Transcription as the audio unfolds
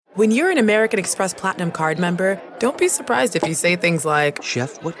When you're an American Express Platinum card member, don't be surprised if you say things like,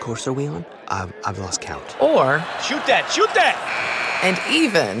 "Chef, what course are we on? I've lost count." Or, Shoot that! And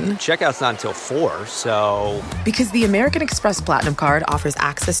even, Checkout's not until 4, so... Because the American Express Platinum Card offers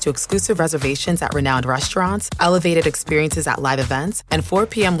access to exclusive reservations at renowned restaurants, elevated experiences at live events, and 4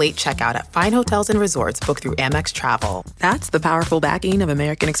 p.m. late checkout at fine hotels and resorts booked through Amex Travel. That's the powerful backing of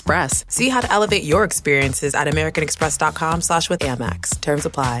American Express. See how to elevate your experiences at americanexpress.com/withAmex. Terms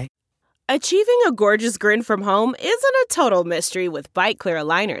apply. Achieving a gorgeous grin from home isn't a total mystery with Bite Clear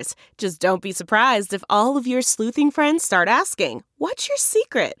aligners. Just don't be surprised if all of your sleuthing friends start asking, "What's your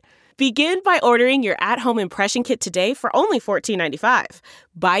secret?" Begin by ordering your at-home impression kit today for only $14.95.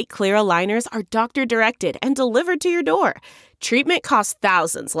 Bite Clear aligners are doctor-directed and delivered to your door. Treatment costs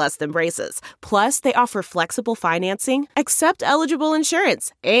thousands less than braces. Plus, they offer flexible financing, accept eligible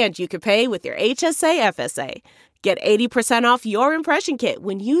insurance, and you can pay with your HSA FSA. Get 80% off your impression kit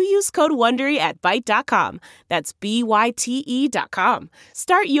when you use code WONDERY at Byte.com. That's BYTE.com.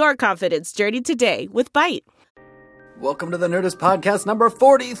 Start your confidence journey today with Byte. Welcome to the Nerdist Podcast number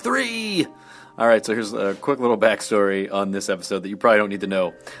 43. All right, so here's a quick little backstory on this episode that you probably don't need to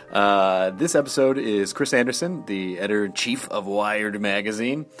know. This episode is Chris Anderson, the editor-in-chief of Wired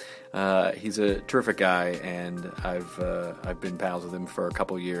magazine. He's a terrific guy, and I've been pals with him for a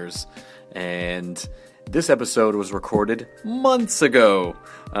couple years. And this episode was recorded months ago.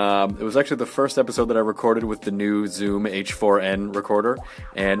 It was actually the first episode that I recorded with the new Zoom H4n recorder.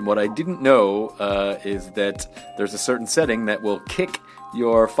 And what I didn't know is that there's a certain setting that will kick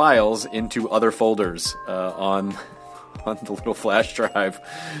your files into other folders on the little flash drive.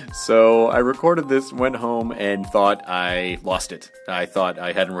 So I recorded this, went home, and thought I lost it. I thought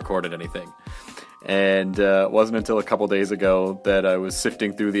I hadn't recorded anything. And it wasn't until a couple days ago that I was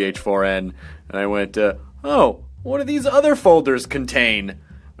sifting through the H4n, and I went, oh, what do these other folders contain?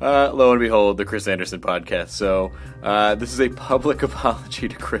 Lo and behold, the Chris Anderson podcast. So this is a public apology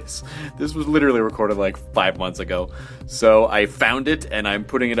to Chris. This was literally recorded like 5 months ago. So I found it, and I'm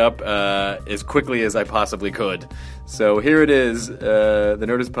putting it up as quickly as I possibly could. So here it is, the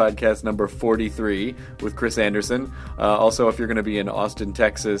Nerdist Podcast number 43 with Chris Anderson. Also, if you're going to be in Austin,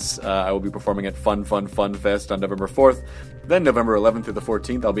 Texas, I will be performing at Fun Fest on November 4th. Then November 11th through the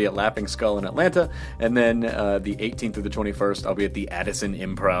 14th, I'll be at Laughing Skull in Atlanta. And then the 18th through the 21st, I'll be at the Addison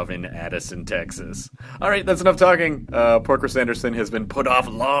Improv in Addison, Texas. All right, that's enough talking. Poor Chris Anderson has been put off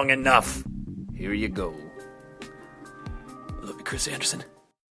long enough. Here you go. Love you, Chris Anderson.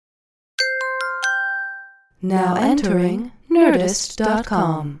 Now entering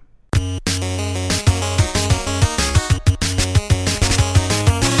Nerdist.com.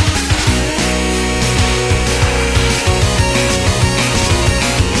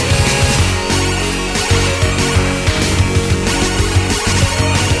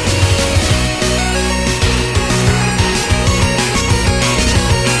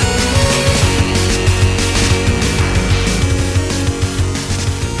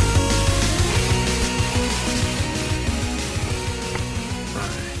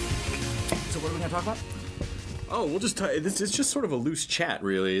 Oh, we'll just this is just sort of a loose chat,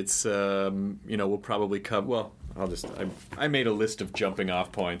 really. It's we'll probably cover. Well, I made a list of jumping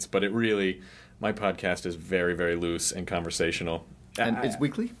off points, but it really, my podcast is very, very loose and conversational. And it's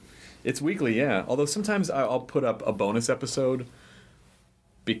weekly? It's weekly, yeah. Although sometimes I'll put up a bonus episode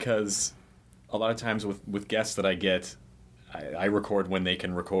because a lot of times with guests that I get, I record when they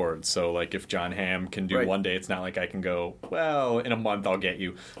can record. So, like, if John Hamm can do one day, it's not like I can go, well, in a month I'll get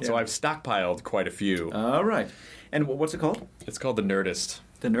you. Yeah. So I've stockpiled quite a few. All right. And what's it called? It's called The Nerdist.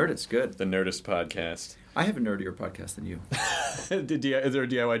 The Nerdist, good. The Nerdist Podcast. I have a nerdier podcast than you. Is there a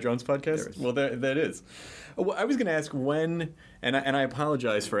DIY Drones podcast? There is. Well, there it is. I was going to ask when, and I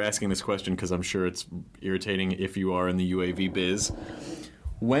apologize for asking this question because I'm sure it's irritating if you are in the UAV biz.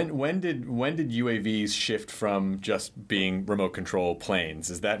 When did UAVs shift from just being remote control planes?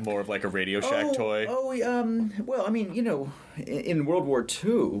 Is that more of like a Radio Shack toy? Well, I mean, in World War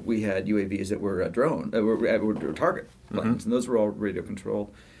II, we had UAVs that were were target planes, and those were all radio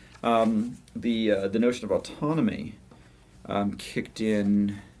controlled. The notion of autonomy kicked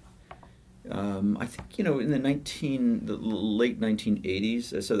in. I think in the late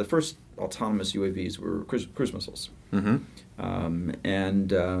 1980s. So the first autonomous UAVs were cruise missiles. Mm-hmm.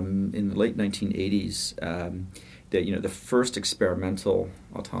 And in the late 1980s, the first experimental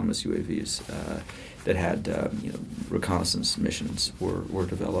autonomous UAVs that had reconnaissance missions were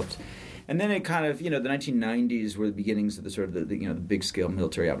developed. And then it kind of, the 1990s were the beginnings of the sort of the big scale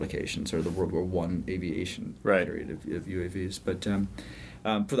military applications, or the World War I aviation period of UAVs. But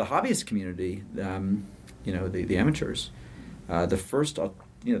for the hobbyist community, the amateurs, the first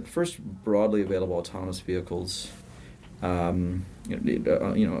the first broadly available autonomous vehicles, fully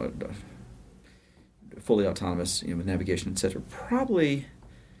autonomous, with navigation, etc. Probably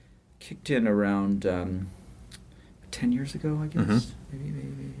kicked in around 10 years ago, I guess.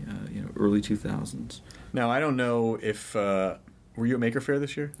 Maybe early 2000s. Now, I don't know if were you at Maker Faire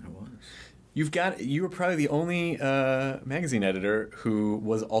this year? I was. You were probably the only magazine editor who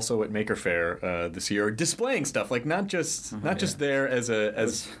was also at Maker Faire this year, displaying stuff like not just there as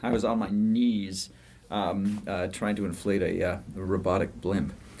I was on my knees trying to inflate a robotic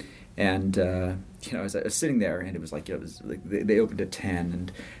blimp, and I was sitting there, and it was like they opened at 10,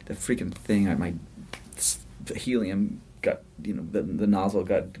 and the freaking thing, the helium got the nozzle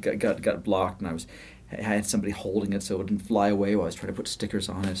got blocked, and I had somebody holding it so it didn't fly away while I was trying to put stickers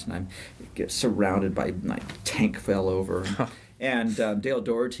on it, and I get surrounded by my tank fell over. And Dale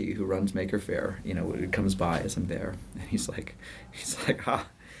Doherty, who runs Maker Faire, comes by as I'm there, and he's like, he said,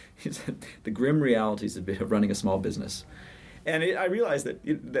 the grim realities of running a small business. And I realized that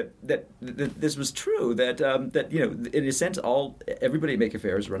this was true. That in a sense, everybody at Maker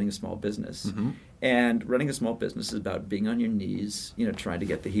Faire is running a small business, and running a small business is about being on your knees, trying to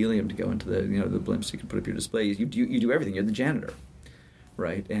get the helium to go into the blimp so you can put up your displays. You do everything. You're the janitor,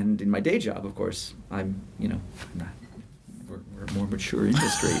 right? And in my day job, of course, I'm we're a more mature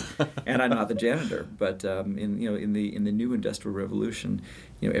industry, and I'm not the janitor. But in the new industrial revolution,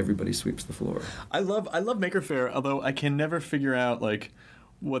 everybody sweeps the floor. I love Maker Faire, although I can never figure out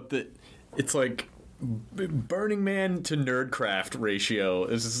it's like Burning Man to Nerdcraft ratio.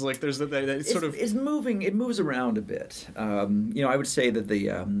 It's just like there's that sort of it's moving. It moves around a bit. I would say that the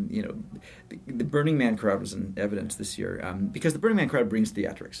Burning Man crowd was in evidence this year because the Burning Man crowd brings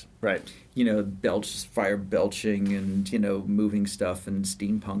theatrics, right? Fire belching, and moving stuff, and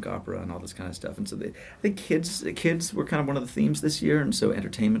steampunk opera, and all this kind of stuff. And so I think kids were kind of one of the themes this year, and so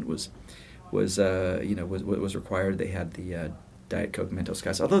entertainment was required. They had the Diet Coke Mentos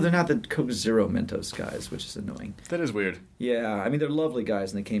guys, although they're not the Coke Zero Mentos guys, which is annoying. That is weird. Yeah, I mean, they're lovely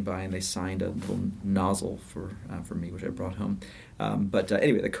guys, and they came by and they signed a little nozzle for me, which I brought home. But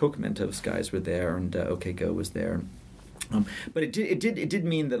anyway, the Coke Mentos guys were there, and OK Go was there. But it did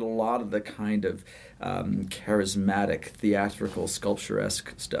mean that a lot of the kind of charismatic, theatrical,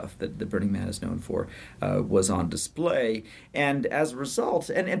 sculpturesque stuff that the Burning Man is known for was on display, and as a result,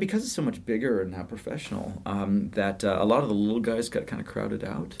 and because it's so much bigger and now professional, that a lot of the little guys got kind of crowded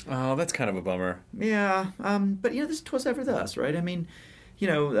out. Oh, that's kind of a bummer. Yeah, but this 'twas ever thus, right? I mean,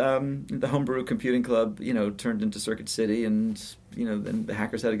 the Homebrew Computing Club, turned into Circuit City, and then the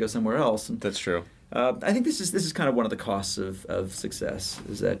hackers had to go somewhere else. And, that's true. I think this is kind of one of the costs of success,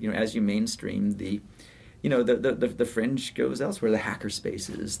 is that as you mainstream, the fringe goes elsewhere. The hacker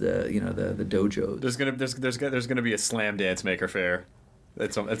spaces, the dojos. There's gonna be a slam dance Maker Faire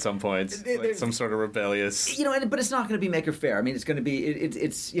at some point, like some sort of rebellious. But it's not going to be Maker Faire. I mean, it's going to be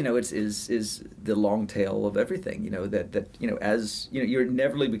it's the long tail of everything. You're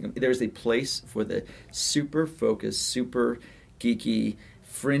never leaving. There's a place for the super focused, super geeky,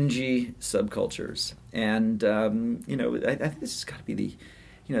 fringy subcultures, and I think this has got to be the.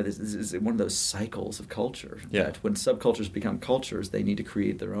 This is one of those cycles of culture. Yeah. That when subcultures become cultures, they need to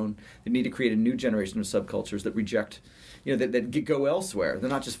create their own. They need to create a new generation of subcultures that reject, that go elsewhere. They're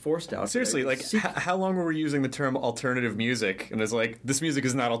not just forced out. Seriously, how long were we using the term alternative music? And it's like, this music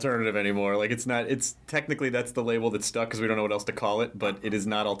is not alternative anymore. Like, it's not. It's technically that's the label that stuck because we don't know what else to call it. But it is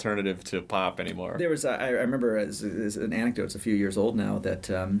not alternative to pop anymore. There was I remember as an anecdote. It's a few years old now that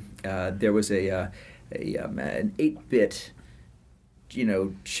there was an 8-bit.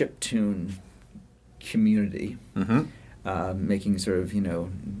 Chiptune community, making sort of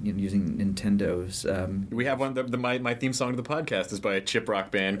using Nintendo's. We have one. My theme song to the podcast is by a chip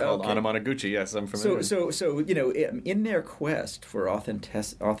rock band called Anamanaguchi. Yes, I'm familiar. So in their quest for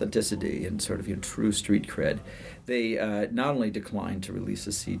authenticity and sort of true street cred, they not only declined to release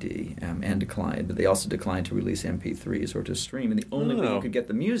a CD but they also declined to release MP3s or to stream. And the only way you could get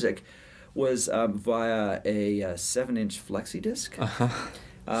the music was via a 7-inch flexi disc,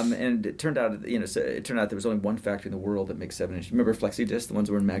 and it turned out there was only one factory in the world that makes 7-inch. Remember flexi discs, the ones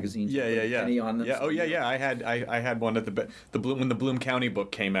that were in magazines? Yeah. Penny on them. Yeah. Oh yeah. I had one at the Bloom when the Bloom County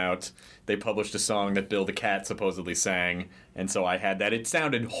book came out. They published a song that Bill the Cat supposedly sang, and so I had that. It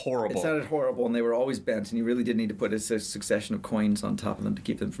sounded horrible. And they were always bent, and you really did need to put a succession of coins on top of them to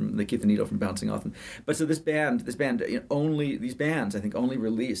keep the needle from bouncing off them. But so this band, these bands, I think, only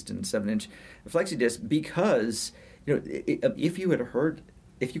released in 7-inch flexi disc because if you had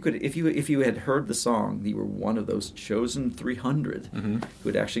heard the song, you were one of those chosen 300 who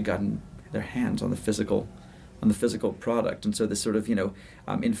had actually gotten their hands on the physical on the physical product, and so this sort of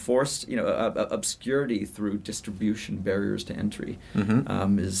enforced obscurity through distribution barriers to entry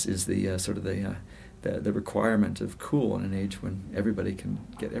is the sort of the requirement of cool in an age when everybody can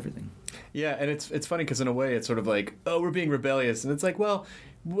get everything. Yeah, and it's funny because in a way it's sort of like, oh, we're being rebellious, and it's like, well,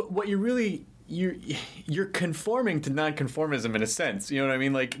 what you're really you're conforming to nonconformism in a sense. You know what I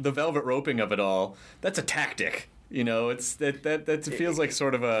mean? Like the velvet roping of it all. That's a tactic. It's that feels like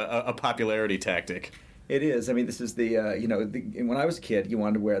sort of a popularity tactic. It is. I mean, this is when I was a kid, you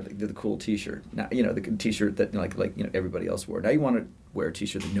wanted to wear the cool T-shirt. Now, the T-shirt that like everybody else wore. Now you want to wear a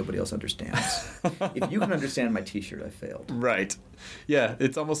T-shirt that nobody else understands. If you can understand my T-shirt, I failed. Right. Yeah,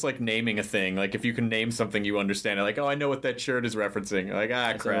 it's almost like naming a thing. Like if you can name something you understand, like, oh, I know what that shirt is referencing. Like,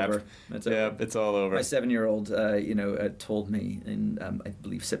 it's crap. Over. It's over. It's all over. My 7-year-old, told me in I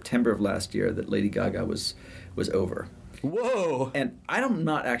believe September of last year that Lady Gaga was over. Whoa! And I'm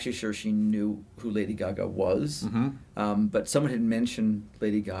not actually sure she knew who Lady Gaga was, but someone had mentioned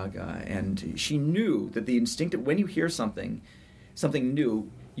Lady Gaga, and she knew that the instinctive, when you hear something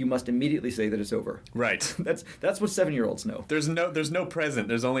new, you must immediately say that it's over. Right. That's what 7-year-olds know. There's no present.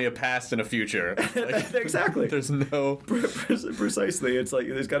 There's only a past and a future. Like, exactly. There's no precisely. It's like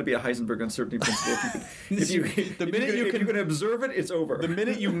there's got to be a Heisenberg uncertainty principle. If you can observe it, it's over. The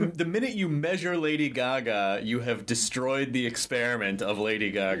minute you measure Lady Gaga, you have destroyed the experiment of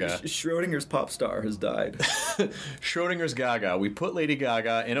Lady Gaga. Schrodinger's pop star has died. Schrodinger's Gaga. We put Lady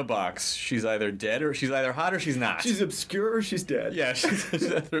Gaga in a box. She's either dead or she's either hot or she's not. She's obscure or she's dead. Yeah, she's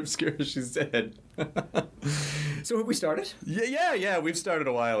either obscure or she's dead. So have we started? Yeah. We've started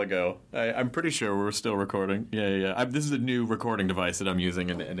a while ago. I'm pretty sure we're still recording. Yeah. This is a new recording device that I'm using,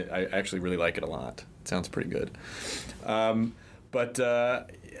 and I actually really like it a lot. It sounds pretty good. But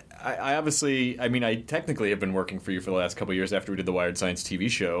I obviously, I technically have been working for you for the last couple of years after we did the Wired Science TV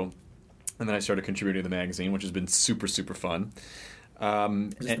show, and then I started contributing to the magazine, which has been super, super fun.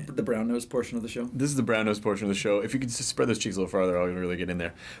 Is this the brown nose portion of the show? This is the brown nose portion of the show. If you could just spread those cheeks a little farther, I'll really get in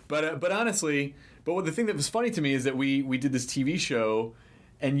there. But honestly, the thing that was funny to me is that we did this TV show,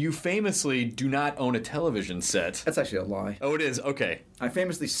 and you famously do not own a television set. That's actually a lie. Oh, it is? Okay. I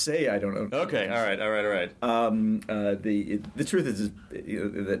famously say I don't own. Okay. All right. The truth is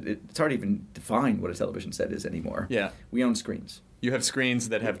that it's hard to even define what a television set is anymore. Yeah. We own screens. You have screens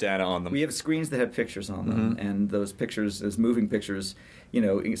that have data on them. We have screens that have pictures on them, and those pictures, as moving pictures,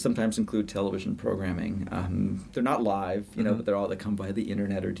 sometimes include television programming. They're not live, but they come via the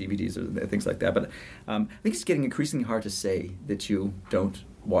internet or DVDs or things like that. But I think it's getting increasingly hard to say that you don't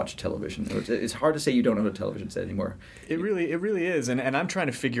watch television. It's hard to say you don't own a television set anymore. It really is, and I'm trying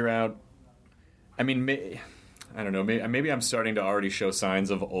to figure out. I don't know. Maybe I'm starting to already show signs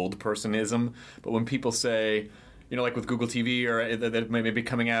of old personism. But when people say, like with Google TV or that may be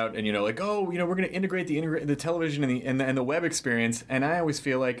coming out, and we're going to integrate the television and the web experience, and I always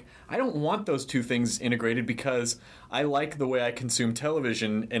feel like I don't want those two things integrated because I like the way I consume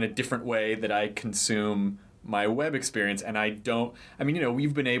television in a different way that I consume my web experience, and I don't.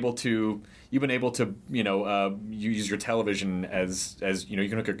 You've been able to use your television as you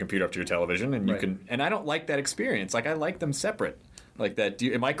can hook your computer up to your television, and you can. And I don't like that experience. Like I like them separate. Like that.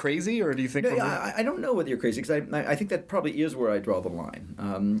 Am I crazy, or do you think? No, I don't know whether you're crazy, because I think that probably is where I draw the line.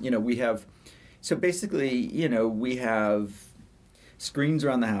 We have, so basically, we have screens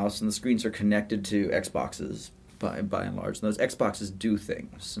around the house, and the screens are connected to Xboxes by and large. And those Xboxes do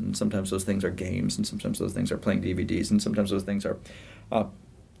things, and sometimes those things are games, and sometimes those things are playing DVDs, and sometimes those things are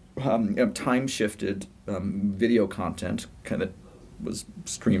time shifted video content, kind of was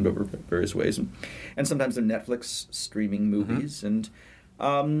streamed over various ways, and sometimes they're Netflix streaming movies, and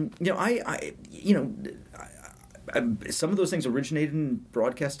some of those things originated in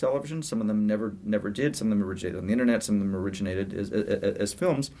broadcast television. Some of them never did. Some of them originated on the internet. Some of them originated as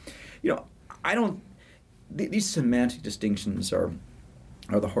films. I don't. These semantic distinctions are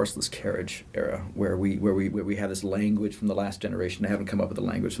the horseless carriage era, where we have this language from the last generation. I haven't come up with a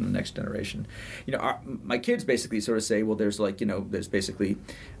language from the next generation. My kids basically sort of say, well, there's basically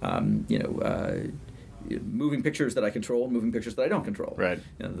moving pictures that I control, moving pictures that I don't control. Right.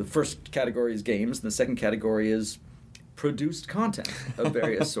 The first category is games, and the second category is produced content of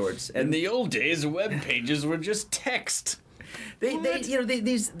various sorts. And in the old days, web pages were just text. They would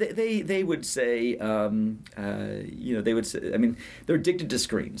say, they're addicted to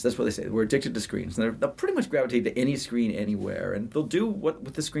screens. That's what they say. We're addicted to screens, and they'll pretty much gravitate to any screen anywhere, and they'll do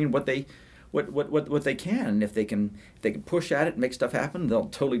with the screen what they can. If they can push at it and make stuff happen, they'll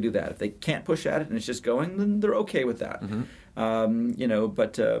totally do that. If they can't push at it and it's just going, then they're okay with that. But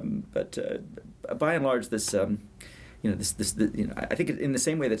by and large, this. I think in the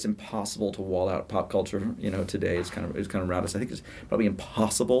same way that's impossible to wall out pop culture, today is kind of around us. I think it's probably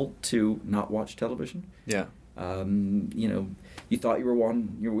impossible to not watch television. Yeah. You thought you were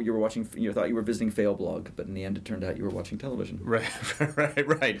watching, you thought you were visiting Failblog, but in the end, it turned out you were watching television. Right.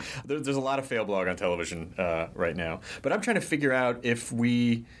 There's a lot of Failblog on television right now, but I'm trying to figure out if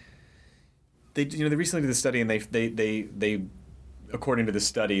they recently did the study, and they according to the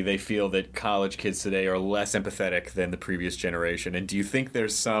study, they feel that college kids today are less empathetic than the previous generation. And do you think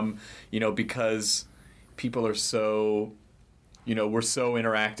there's some, because people are so, we're so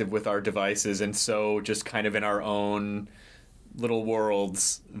interactive with our devices and so just kind of in our own little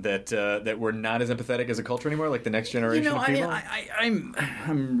worlds that we're not as empathetic as a culture anymore, like the next generation of people?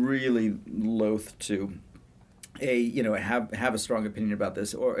 I'm really loath to have a strong opinion about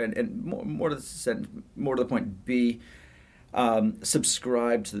this, and more to the point, B,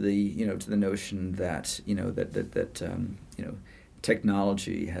 subscribe to the notion that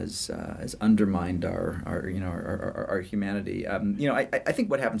technology has undermined our humanity. I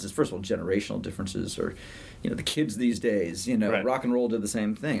think what happens is, first of all, generational differences, or the kids these days. Right. Rock and roll did the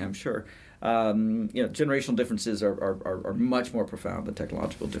same thing, I'm sure. Generational differences are much more profound than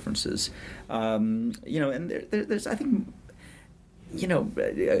technological differences. And there's, I think, Nick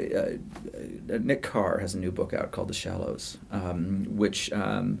Carr has a new book out called The Shallows, which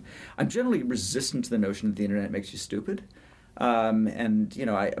I'm generally resistant to the notion that the internet makes you stupid. But I'm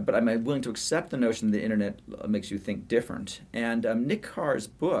willing to accept the notion that the internet makes you think different. And Nick Carr's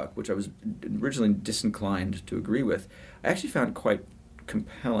book, which I was originally disinclined to agree with, I actually found quite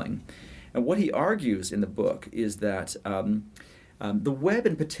compelling. And what he argues in the book is that the web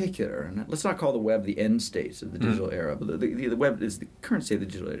in particular, and let's not call the web the end state of the digital era, but the web is the current state of the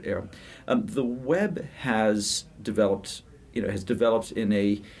digital era. The web has developed in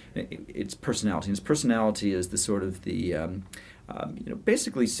its personality. And its personality is the sort of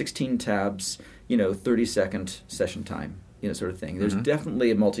basically 16 tabs, 30-second session time, sort of thing. There's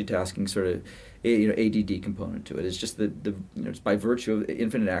definitely a multitasking sort of, ADD component to it. It's just it's by virtue of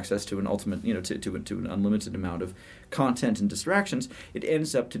infinite access to an ultimate, to an unlimited amount of content and distractions, it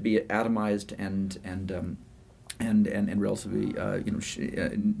ends up to be atomized and relatively,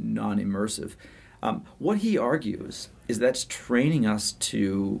 non-immersive. What he argues is that's training us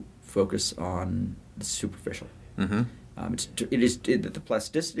to focus on the superficial. It is the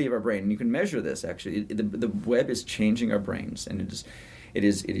plasticity of our brain, and you can measure this. Actually, the web is changing our brains, and it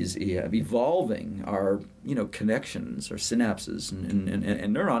is evolving our connections, our synapses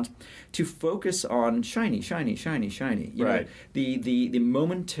and neurons to focus on shiny. Right. The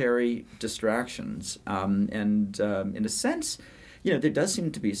momentary distractions, and in a sense, there does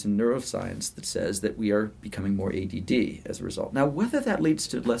seem to be some neuroscience that says that we are becoming more ADD as a result. Now, whether that leads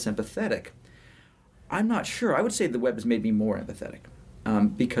to less empathetic, I'm not sure. I would say the web has made me more empathetic,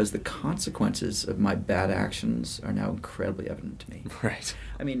 because the consequences of my bad actions are now incredibly evident to me. Right.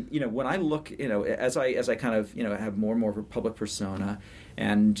 I mean, when I look, as I kind of, have more and more of a public persona,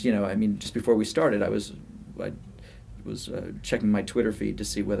 and just before we started, I was checking my Twitter feed to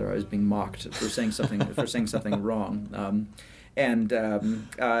see whether I was being mocked for saying something wrong. And I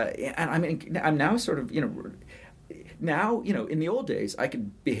mean, I'm now sort of, now, in the old days, I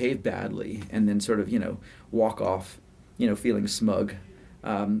could behave badly and then sort of, walk off, feeling smug,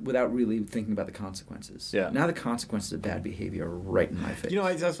 without really thinking about the consequences. Yeah. Now the consequences of bad behavior are right in my face.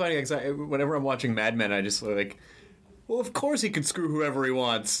 That's funny. Whenever I'm watching Mad Men, I just like, well, of course he could screw whoever he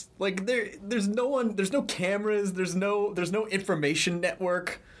wants. Like there's no cameras, there's no information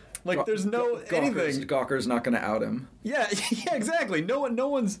network. Like there's no anything. Gawker's not going to out him. Yeah, exactly. No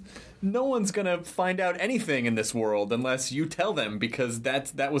one's gonna find out anything in this world unless you tell them, because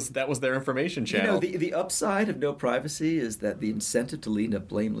that was their information channel. The upside of no privacy is that the incentive to lead a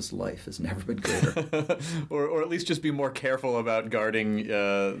blameless life has never been greater. or at least just be more careful about guarding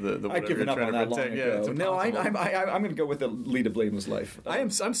the. I've given up on that long ago. Yeah, no, I'm going to go with the lead a blameless life. I'm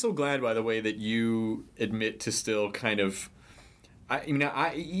so glad, by the way, that you admit to still kind of. I've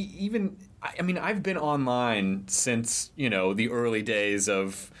been online since the early days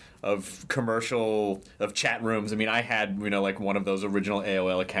of chat rooms. I mean, I had like one of those original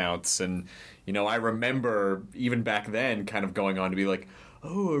AOL accounts, and I remember even back then kind of going on to be like,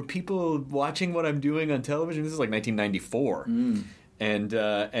 oh, are people watching what I'm doing on television? This is like 1994,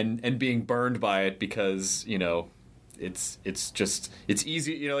 and being burned by it because it's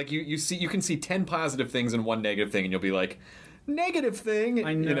easy. You can see 10 positive things and one negative thing, and you'll be like. Negative thing,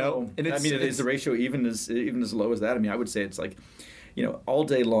 I know. And is the ratio even as low as that? I mean, I would say it's like, all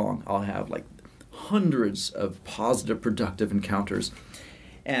day long I'll have like hundreds of positive, productive encounters,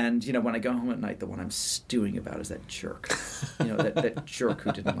 And, when I go home at night, the one I'm stewing about is that jerk. That jerk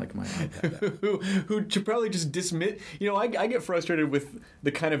who didn't like my iPad. who probably just dismiss. I get frustrated with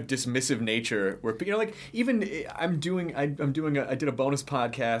the kind of dismissive nature where, even I did a bonus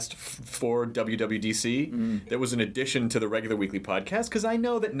podcast for WWDC that was an addition to the regular weekly podcast because I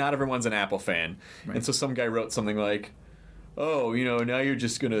know that not everyone's an Apple fan. Right. And so some guy wrote something like, oh, now you're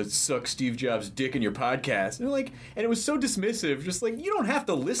just going to suck Steve Jobs' dick in your podcast. And and it was so dismissive, just you don't have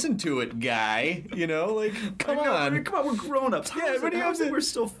to listen to it, guy. Come on. Come on, we're grown-ups. How is it we're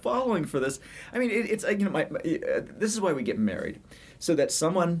still following for this? I mean, it's this is why we get married. So that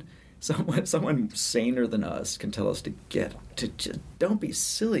someone saner than us can tell us to just don't be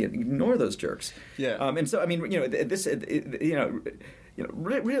silly and ignore those jerks. Yeah. And so, I mean,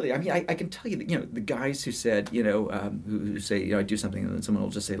 really, I mean, I can tell you that, the guys who said, who say, I do something, and then someone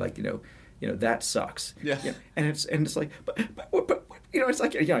will just say, that sucks. Yeah. And it's like, but it's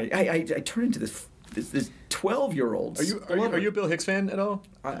like, I turn into this 12-year-old. Are you a Bill Hicks fan at all?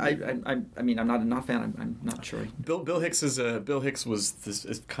 I mean, I'm not a fan. I'm not sure. Bill Hicks was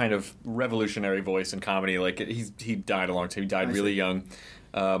this kind of revolutionary voice in comedy. He died a long time. He died really young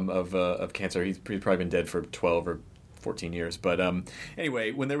of cancer. He's probably been dead for 12 or 14 years. But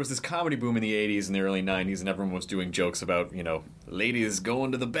anyway, when there was this comedy boom in the 80s and the early 90s and everyone was doing jokes about, ladies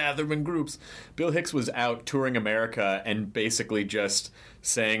going to the bathroom in groups, Bill Hicks was out touring America and basically just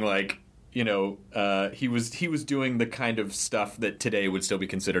saying he was doing the kind of stuff that today would still be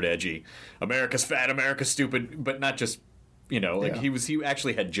considered edgy. America's fat, America's stupid, but not just, he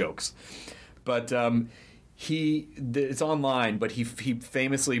actually had jokes. But it's online, but he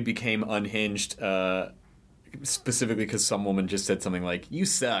famously became unhinged specifically because some woman just said something like, you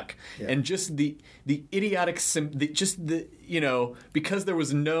suck. Yeah. And just the idiotic, because there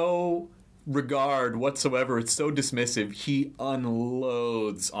was no regard whatsoever, it's so dismissive, he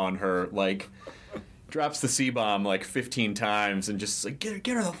unloads on her, drops the C-bomb 15 times and just get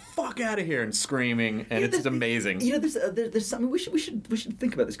her the fuck out of here and screaming, and it's amazing. There's something we should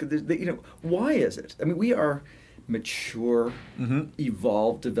think about this, because why is it? I mean, we are mature,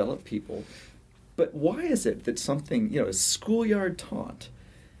 evolved, developed people. But why is it that something, a schoolyard taunt,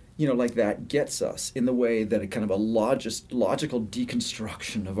 like that gets us in the way that a kind of a logical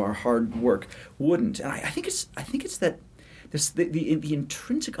deconstruction of our hard work wouldn't? And I think it's that this the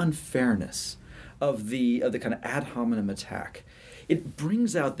intrinsic unfairness of the kind of ad hominem attack. It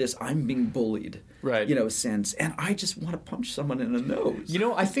brings out this I'm being bullied, right? Sense, and I just want to punch someone in the nose.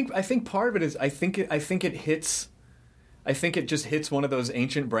 I think part of it is I think it just hits one of those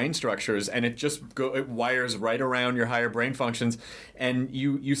ancient brain structures, and it just it wires right around your higher brain functions, and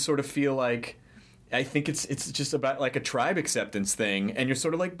you sort of feel like, I think it's just about a tribe acceptance thing, and you're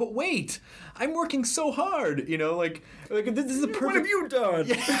sort of like, but wait, I'm working so hard, this is the perfect. What have you done?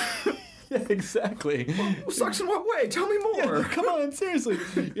 Yeah, exactly. Well, sucks in what way? Tell me more. Yeah, come on, seriously.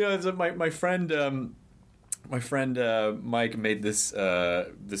 My friend Mike made this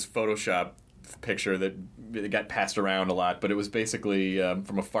Photoshop picture that got passed around a lot, but it was basically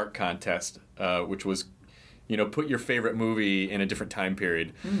from a fart contest, which was, put your favorite movie in a different time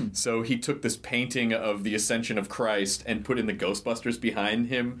period. So he took this painting of the Ascension of Christ and put in the Ghostbusters behind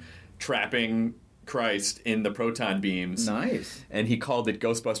him, trapping Christ in the proton beams. Nice. And he called it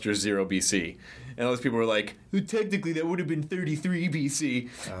Ghostbusters 0 BC. And all those people were like, technically that would have been 33 BC.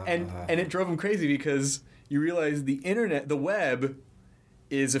 And it drove him crazy because you realize the internet, the web,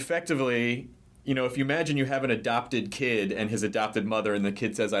 is effectively, if you imagine you have an adopted kid and his adopted mother, and the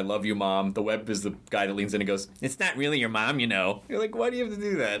kid says, I love you, Mom, the web is the guy that leans in and goes, it's not really your mom, You're like, why do you have to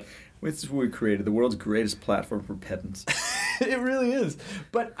do that? This is what we created, the world's greatest platform for pedants. It really is.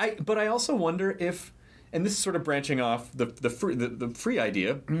 But I also wonder if, and this is sort of branching off the free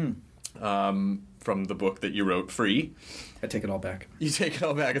idea from the book that you wrote, Free. I take it all back. You take it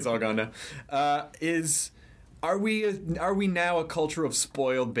all back, it's all gone now. Are we now a culture of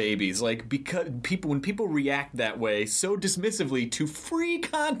spoiled babies? Because when people react that way so dismissively to free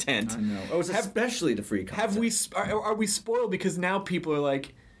content, I know. Oh, especially to free content. Are we spoiled because now people are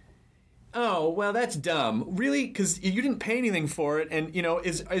like, oh, well, that's dumb. Really? Because you didn't pay anything for it, and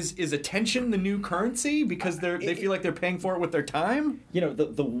is attention the new currency because they feel like they're paying for it with their time?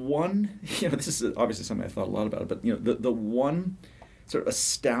 The one this is obviously something I've thought a lot about, but the one sort of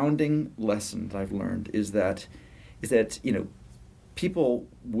astounding lesson that I've learned is that people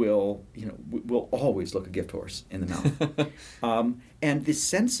will always look a gift horse in the mouth, and the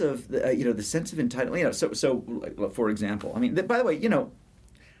sense of the sense of entitlement. So for example, I mean, by the way,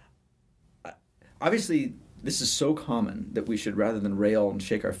 obviously this is so common that we should, rather than rail and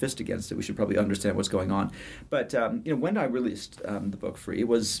shake our fist against it, we should probably understand what's going on. But when I released the book Free, it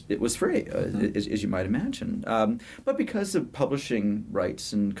was free, as you might imagine. But because of publishing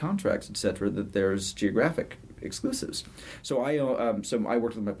rights and contracts, etc., that there's geographic exclusives. So I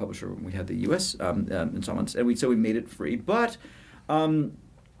worked with my publisher when we had the U.S. Installments, and we made it free. But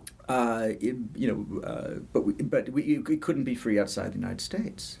it couldn't be free outside the United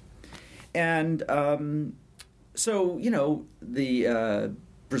States, and so the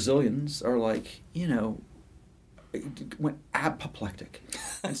Brazilians are like, it went apoplectic.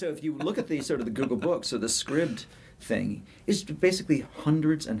 And so if you look at the sort of the Google Books or the Scribd thing, it's basically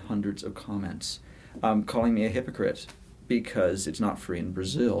hundreds and hundreds of comments calling me a hypocrite because it's not free in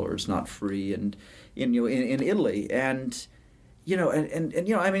Brazil or it's not free in Italy, and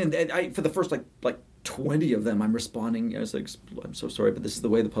for the first like 20 of them, I'm responding. It's like, I'm so sorry, but this is the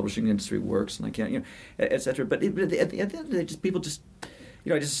way the publishing industry works, and I can't, etc. But at the end of the day, people just,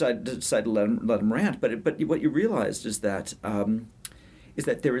 I just decided to let them rant. But what you realized is that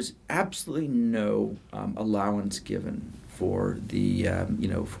there is absolutely no allowance given for the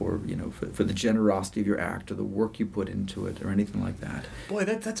for the generosity of your act or the work you put into it or anything like that. Boy,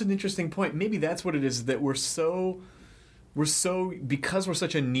 that's an interesting point. Maybe that's what it is, that we're so because we're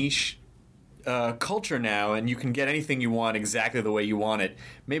such a niche culture now, and you can get anything you want exactly the way you want it.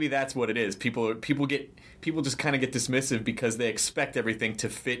 Maybe that's what it is. People just kind of get dismissive because they expect everything to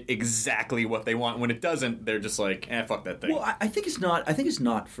fit exactly what they want. When it doesn't, they're just like, fuck that thing. Well, I think it's not. I think it's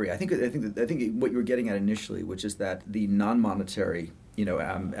not free. I think what you were getting at initially, which is that the non-monetary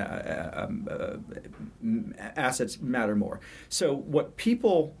assets matter more. So what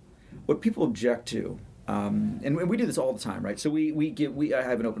people object to. And we do this all the time, right? So I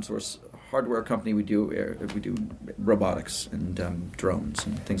have an open source hardware company. We do robotics and drones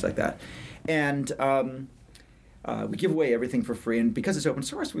and things like that, and we give away everything for free. And because it's open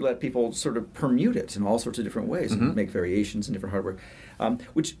source, we let people sort of permute it in all sorts of different ways and make variations in different hardware,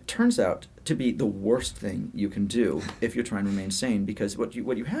 which turns out to be the worst thing you can do if you're trying to remain sane. Because what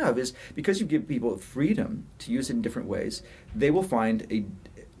you have is, because you give people freedom to use it in different ways, they will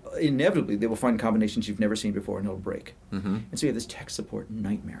inevitably they will find combinations you've never seen before, and it'll break. And so you have this tech support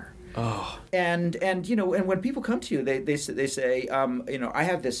nightmare. And when people come to you, they say, I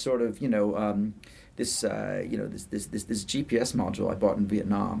have this sort of this GPS module I bought in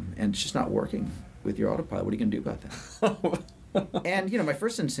Vietnam, and it's just not working with your autopilot. What are you going to do about that? And my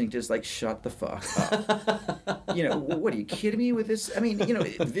first instinct is like, shut the fuck up. What are you kidding me with this? I mean,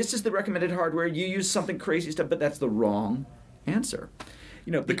 this is the recommended hardware. You use something crazy stuff, but that's the wrong answer.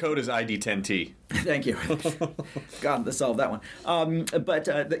 The code is ID10T. Thank you. God, let's solve that one. But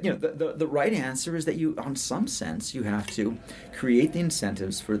the right answer is that in some sense, you have to create the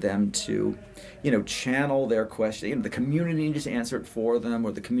incentives for them to, channel their question. The community needs to answer it for them,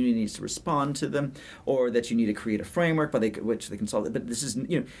 or the community needs to respond to them, or that you need to create a framework by which they can solve it. But this is,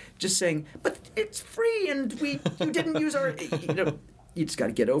 just saying, but it's free, and you didn't use our, You just got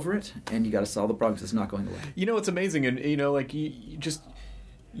to get over it, and you got to solve the problem because it's not going away. It's amazing, and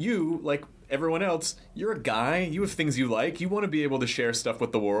you, like everyone else, you're a guy. You have things you like. You want to be able to share stuff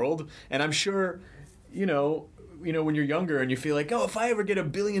with the world. And I'm sure, when you're younger and you feel like, if I ever get $1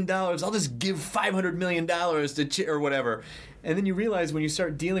 billion, I'll just give $500 million to or whatever. And then you realize when you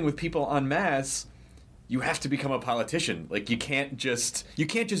start dealing with people en masse, you have to become a politician. Like you can't just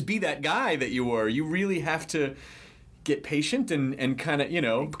be that guy that you were. You really have to get patient and kind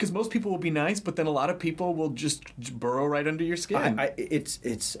of, because most people will be nice, but then a lot of people will just burrow right under your skin. Now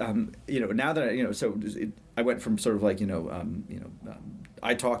that I went from sort of like,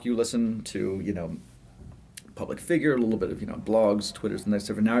 I talk, you listen, to, public figure, a little bit of, blogs, Twitters, and that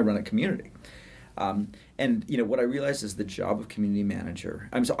stuff, and now I run a community. And what I realized is the job of community manager.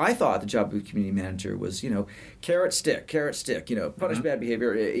 So I thought the job of community manager was, carrot, stick, punish bad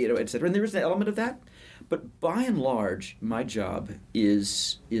behavior, et cetera. And there is an element of that. But by and large, my job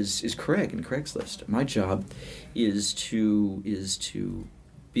is Craig and Craigslist. My job is to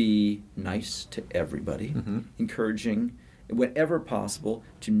be nice to everybody, encouraging whenever possible,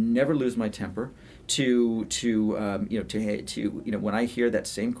 to never lose my temper, to when I hear that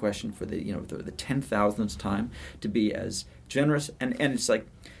same question for the 10,000th time, to be as generous, and it's like,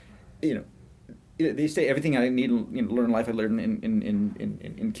 they say everything I need to learn in life I learned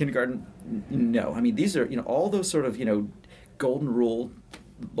in kindergarten. No, I mean, these are all those sort of golden rule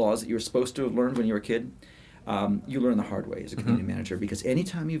laws that you were supposed to have learned when you were a kid. You learn the hard way as a community manager, because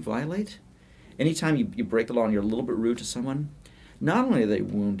anytime you violate, anytime you break the law and you're a little bit rude to someone, not only are they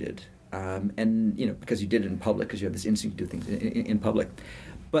wounded, and because you did it in public, because you have this instinct to do things in public,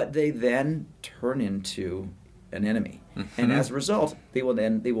 but they then turn into an enemy, and as a result, they will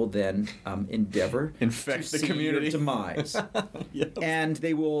then endeavor infect to the see community your demise, Yep. and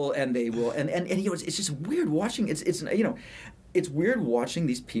they will, and it's just weird watching. It's weird watching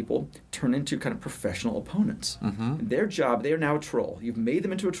these people turn into kind of professional opponents. Their job, they are now a troll. You've made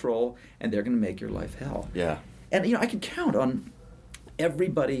them into a troll, and they're going to make your life hell. Yeah. And I can count on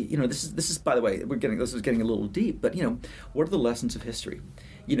everybody. This is by the way, this is getting a little deep, but what are the lessons of history?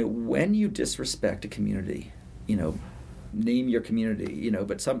 When you disrespect a community, name your community,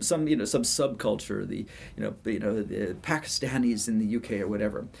 but some subculture, the Pakistanis in the UK or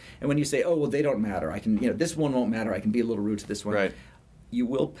whatever. And when you say, oh well, they don't matter, I can, this one won't matter, I can be a little rude to this one. Right. You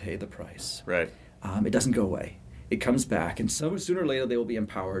will pay the price. Right. It doesn't go away. It comes back, and so sooner or later they will be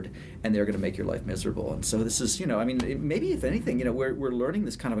empowered, and they're going to make your life miserable. And so this is, maybe if anything, we're learning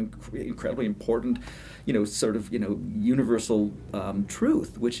this kind of incredibly important, sort of, universal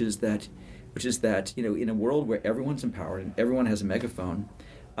truth, which is that, in a world where everyone's empowered and everyone has a megaphone,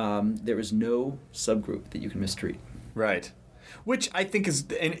 there is no subgroup that you can mistreat. Right. Which I think is,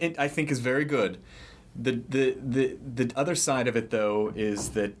 and I think is very good. The other side of it, though,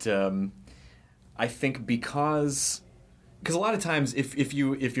 is that I think because a lot of times if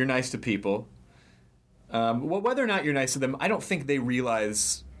you're nice to people, whether or not you're nice to them, I don't think they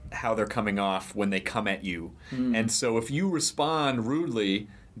realize how they're coming off when they come at you. And so if you respond rudely,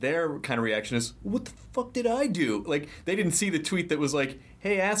 their kind of reaction is, what the fuck did I do? Like, they didn't see the tweet that was like,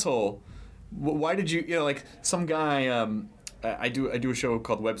 hey, asshole, why did you, like some guy, I do a show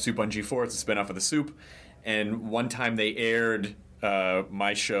called Web Soup on G4, it's a spinoff of The Soup, and one time they aired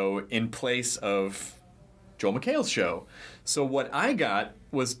my show in place of Joel McHale's show. So what I got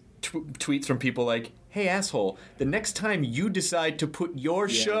was tweets from people like, hey, asshole, the next time you decide to put your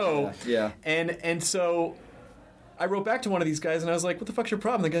show... Yeah. And so I wrote back to one of these guys, and I was like, what the fuck's your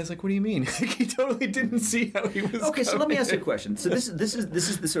problem? The guy's like, what do you mean? He totally didn't see how he was Okay, so let me ask you a coming. question. So this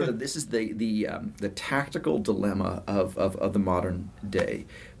is the sort of the tactical dilemma of the modern day,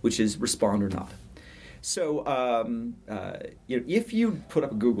 which is respond or not. So if you put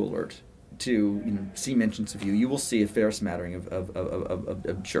up a Google alert to see mentions of you, you will see a fair smattering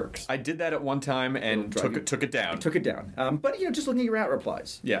of jerks. I did that at one time and took it down. Took it down. But just looking at your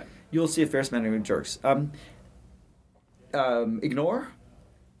replies, Yeah. you'll see a fair smattering of jerks. Ignore,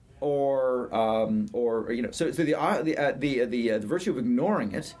 or so the virtue of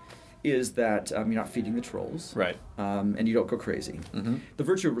ignoring it is that you're not feeding the trolls, Right. And you don't go crazy. The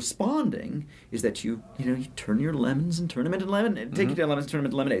virtue of responding is that you turn your lemons and turn them into lemonade, take your lemons and turn them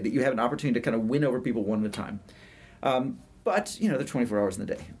into lemonade. That you have an opportunity to kind of win over people one at a time. But there are 24 hours in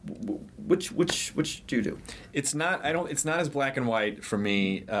the day. Which do you do? It's not. It's not as black and white for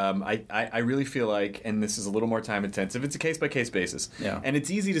me. I really feel like, and this is a little more time intensive. It's a case by case basis. Yeah. And it's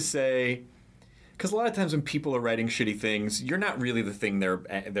easy to say, because a lot of times when people are writing shitty things, you're not really the thing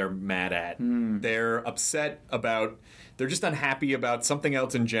they're mad at. They're upset about. They're just unhappy about something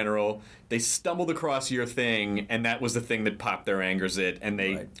else in general. They stumbled across your thing, and that was the thing that popped their angers at. And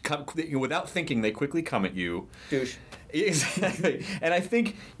they without thinking, they quickly come at you. Douche. Exactly. And I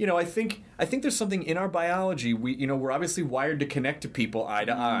think there's something in our biology. We're obviously wired to connect to people eye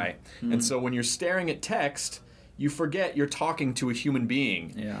to eye. And so when you're staring at text, you forget you're talking to a human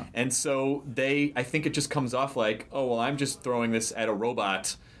being. Yeah. And so I think it just comes off like, oh, well, I'm just throwing this at a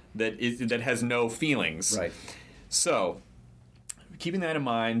robot that has no feelings. Right. So, keeping that in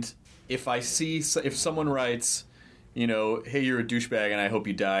mind, if someone writes, hey, you're a douchebag and I hope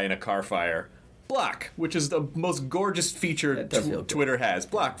you die in a car fire, block, which is the most gorgeous feature Twitter has.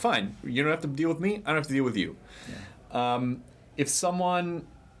 Block, fine. You don't have to deal with me. I don't have to deal with you. Yeah. If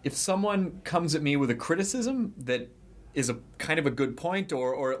someone comes at me with a criticism that is a kind of a good point,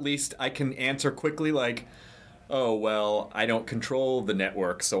 or at least I can answer quickly, like, oh well, I don't control the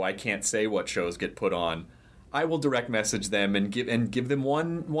network, so I can't say what shows get put on. I will direct message them and give them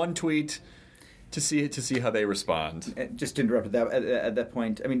one tweet to see how they respond. Just to interrupt at that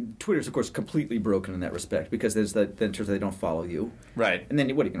point, I mean, Twitter's of course completely broken in that respect, because there's then turns out they don't follow you, right? And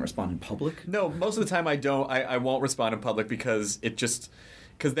then what, are you going to respond in public? No, most of the time I don't. I won't respond in public because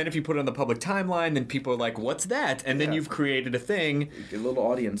then if you put it on the public timeline, then people are like, "What's that?" And then you've created a thing, a little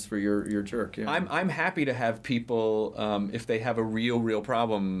audience for your jerk. Yeah. I'm happy to have people if they have a real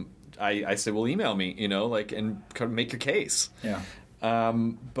problem. I say, well, email me, and make your case. Yeah.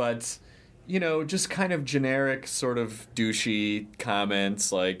 But just kind of generic, sort of douchey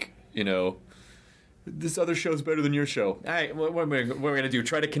comments like, this other show's better than your show. What am I going to do?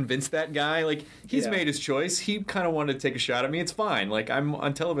 Try to convince that guy? Like, he's made his choice. He kind of wanted to take a shot at me. It's fine. Like, I'm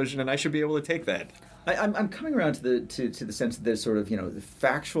on television, and I should be able to take that. I'm coming around to the sense that there's sort of the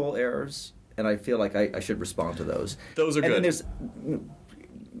factual errors, and I feel like I should respond to those. Those are and good. And then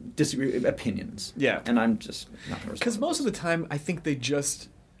there's opinions. Yeah. And I'm just not going to respond. Because most of the time, I think they just,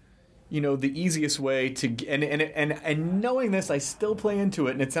 the easiest way to and knowing this, I still play into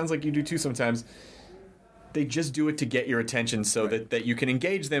it, and it sounds like you do too sometimes. They just do it to get your attention, so that you can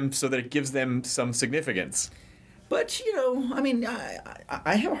engage them, so that it gives them some significance. But I mean,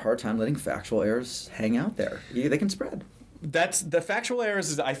 I have a hard time letting factual errors hang out there. They can spread. That's the factual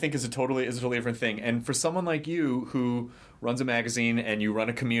errors. I think is a totally different thing. And for someone like you who runs a magazine and you run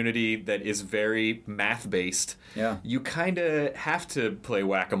a community that is very math based, you kind of have to play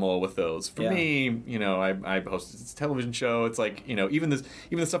whack-a-mole with those. For me, I host this television show. It's like even the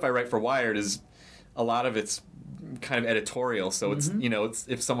stuff I write for Wired is a lot of it's kind of editorial. So it's it's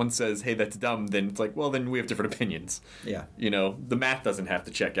if someone says, "Hey, that's dumb," then it's like, well, then we have different opinions. Yeah, the math doesn't have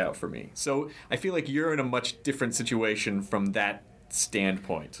to check out for me. So I feel like you're in a much different situation from that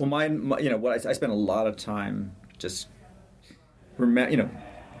standpoint. Well, what I spent a lot of time just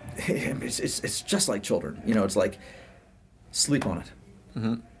it's just like children. It's like sleep on it,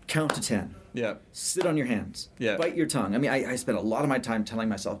 count to 10. Yeah, sit on your hands. Yeah, bite your tongue. I mean, I spent a lot of my time telling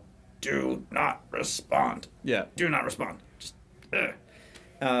myself, do not respond. Yeah. Do not respond. Just,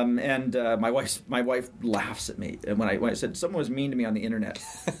 my wife laughs at me when I said someone was mean to me on the internet.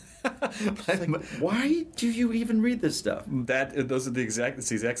 Like, why do you even read this stuff? It's the exact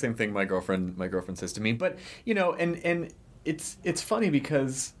same thing my girlfriend says to me. But and it's funny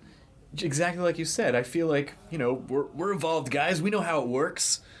because exactly like you said, I feel like we're evolved guys. We know how it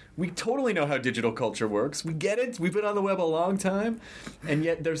works. We totally know how digital culture works. We get it. We've been on the web a long time. And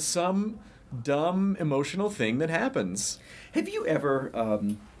yet there's some dumb emotional thing that happens. Have you ever...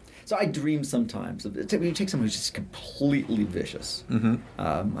 so I dream sometimes. When you take someone who's just completely vicious. Mm-hmm.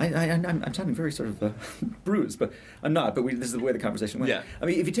 I'm sounding very sort of bruised, but I'm not. But this is the way the conversation went. Yeah. I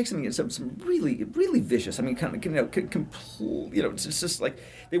mean, if you take something some really, really vicious, I mean, kind of, it's just like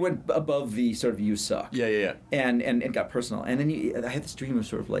they went above the sort of "you suck." Yeah. And got personal. And then I had this dream of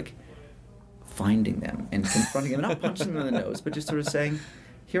sort of like finding them and confronting them, not punching them in the nose, but just sort of saying,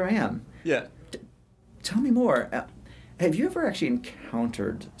 "Here I am." Yeah. Tell me more. Have you ever actually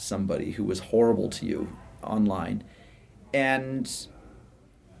encountered somebody who was horrible to you online and,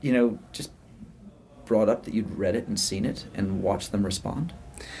 just brought up that you'd read it and seen it and watched them respond?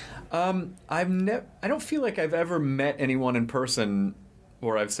 I don't feel like I've ever met anyone in person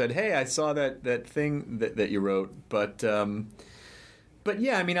where I've said, "Hey, I saw that thing that you wrote." But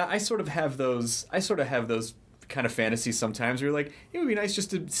yeah, I mean, I sort of have those kind of fantasies sometimes where you're like, it would be nice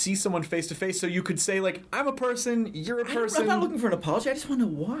just to see someone face to face so you could say, like, I'm a person, you're a person. I'm not looking for an apology. I just want to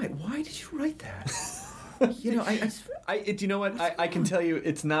know why. Why did you write that? You know what? I can tell you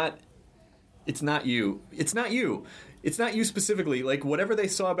it's not you. It's not you. It's not you specifically. Like, whatever they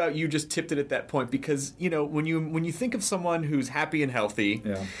saw about you just tipped it at that point because, when you think of someone who's happy and healthy,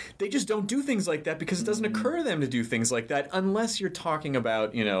 they just don't do things like that because it doesn't occur to them to do things like that unless you're talking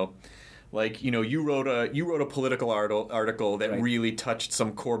about, like, you wrote a political article that really touched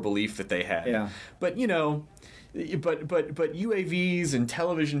some core belief that they had. Yeah. But but UAVs and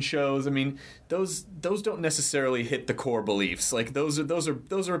television shows, I mean, those don't necessarily hit the core beliefs. Like those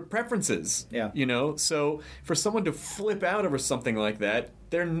are preferences. Yeah. So for someone to flip out over something like that,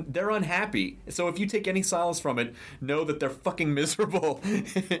 they're unhappy. So if you take any solace from it, know that they're fucking miserable.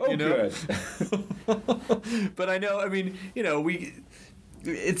 Good. But I know. I mean,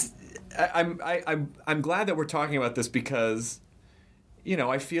 I'm glad that we're talking about this because,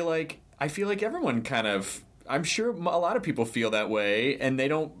 I feel like everyone kind of, I'm sure a lot of people feel that way and they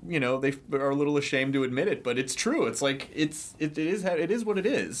don't, they are a little ashamed to admit it, but it's true. It's like, it is what it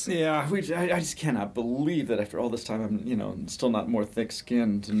is. Yeah. I just cannot believe that after all this time, I'm, still not more thick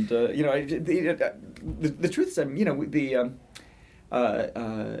skinned. And, the truth is,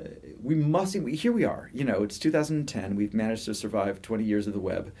 we must. Here we are. It's 2010. We've managed to survive 20 years of the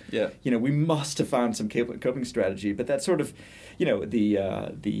web. Yeah. We must have found some coping strategy. But that sort of, the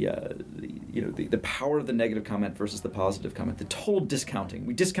power of the negative comment versus the positive comment. The total discounting.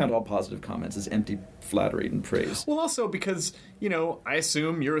 We discount all positive comments as empty flattery and praise. Well, also because I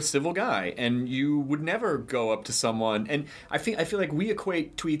assume you're a civil guy and you would never go up to someone. And I feel like we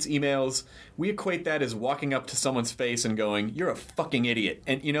equate tweets, emails. We equate that as walking up to someone's face and going, "You're a fucking idiot,"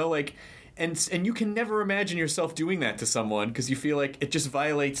 and and you can never imagine yourself doing that to someone because you feel like it just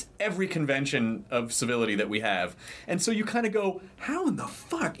violates every convention of civility that we have, and so you kind of go, "How in the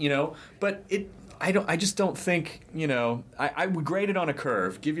fuck?" But I just don't think, I would grade it on a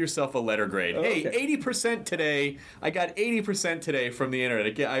curve. Give yourself a letter grade. Okay. Hey, 80% today. I got 80% today from the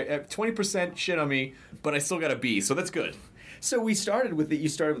internet. I 20% shit on me, but I still got a B, so that's good. So you started with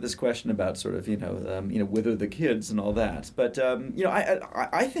this question about sort of wither the kids and all that, but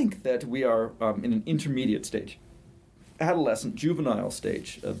I think that we are in an intermediate stage, adolescent, juvenile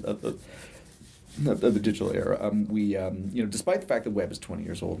stage of the digital era. Despite the fact the web is 20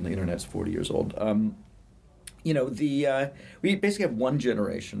 years old and the internet's 40 years old, we basically have one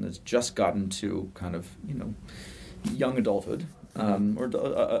generation that's just gotten to kind of young adulthood or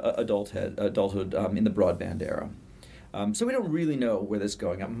adulthood in the broadband era. So we don't really know where this is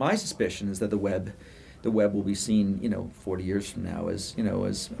going. My suspicion is that the web will be seen, 40 years from now as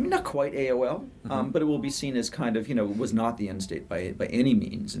not quite AOL, but it will be seen as kind of, was not the end state by any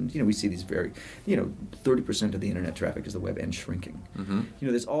means. And, we see these very, 30% of the internet traffic is the web and shrinking.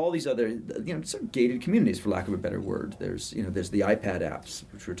 There's all these other, sort of gated communities, for lack of a better word. There's the iPad apps,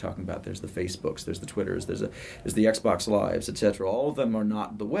 which we're talking about. There's the Facebooks, there's the Twitters, there's the Xbox Lives, etc. All of them are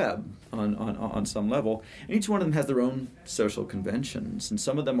not the web on some level. And each one of them has their own social conventions. And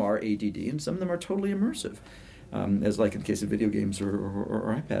some of them are ADD, and some of them are totally immersive. As like in the case of video games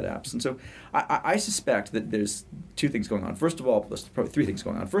or iPad apps. And so I suspect that there's two things going on. First of all, there's probably three things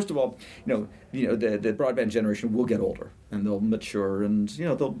going on. First of all, the broadband generation will get older, and they'll mature, and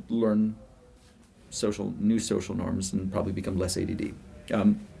they'll learn new social norms and probably become less ADD.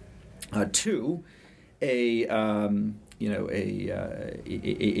 Two,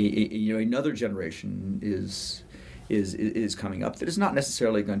 another generation is coming up that is not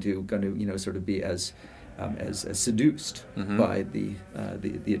necessarily going to sort of be as seduced by the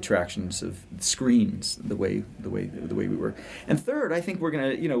attractions of screens the way we were. And third, I think we're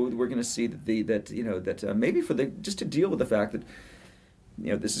gonna see that maybe just to deal with the fact that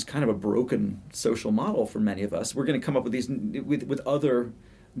this is kind of a broken social model for many of us, we're going to come up with these with other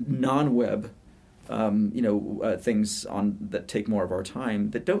non-web things that take more of our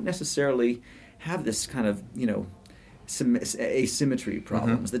time that don't necessarily have this kind of asymmetry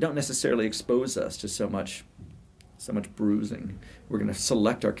problems that don't necessarily expose us to so much bruising. We're going to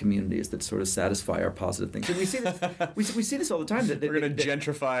select our communities that sort of satisfy our positive things. And we see this. We see this all the time. We're going to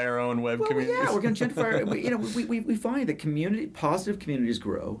gentrify our own web communities. Yeah, we're going to gentrify. We find that positive communities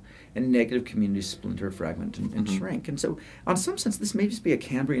grow and negative communities splinter, fragment, and shrink. And so, on some sense, this may just be a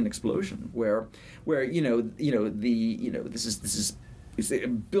Cambrian explosion, where this is. A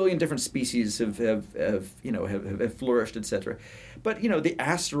billion different species have flourished, etc. But the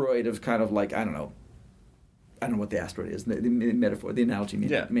asteroid of kind of like I don't know what the asteroid is. The metaphor, the analogy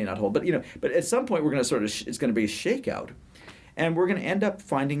may not hold. But at some point we're going to it's going to be a shakeout, and we're going to end up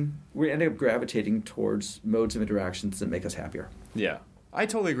gravitating towards modes of interactions that make us happier. Yeah. I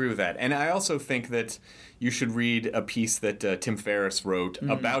totally agree with that. And I also think that you should read a piece that Tim Ferriss wrote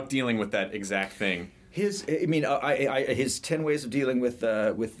about dealing with that exact thing. His 10 ways of dealing with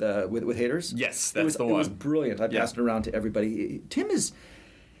haters. Yes, that's the one. It was brilliant. I passed it around to everybody. Tim is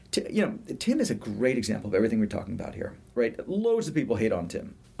a great example of everything we're talking about here. Right? Loads of people hate on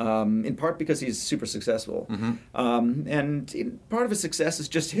Tim, in part because he's super successful, and part of his success is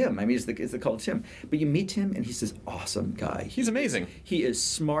just him. I mean, it's the cult of Tim. But you meet him, and he's this awesome guy. He's amazing. He is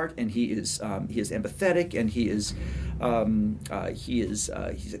smart, and he is empathetic, and he's a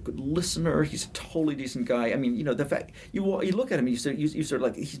good listener. He's a totally decent guy. I mean, the fact you look at him, you sort of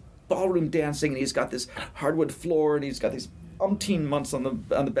like he's ballroom dancing, and he's got this hardwood floor, and he's got these umpteen months on the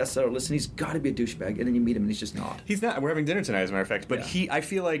bestseller list, and he's got to be a douchebag. And then you meet him, and he's just not. He's not. We're having dinner tonight, as a matter of fact. But I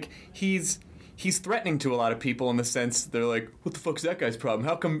feel like he's threatening to a lot of people in the sense they're like, "What the fuck's that guy's problem?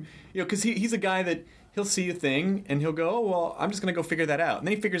 How come?" Because he's a guy that he'll see a thing and he'll go, "Oh well, I'm just gonna go figure that out," and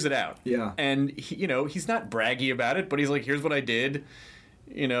then he figures it out. Yeah. And he's not braggy about it, but he's like, "Here's what I did."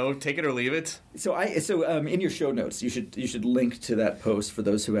 Take it or leave it. So in your show notes, you should link to that post for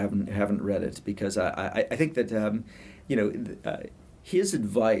those who haven't read it, because I think that his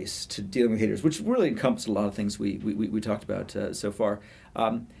advice to dealing with haters, which really encompasses a lot of things we talked about so far,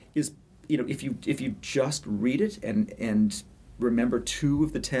 is if you just read it and remember 2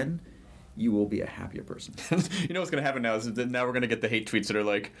 of the 10. You will be a happier person. What's going to happen now is that now we're going to get the hate tweets that are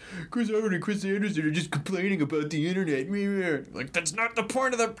like, Chris Howard and Chris Anderson are just complaining about the internet. Like, that's not the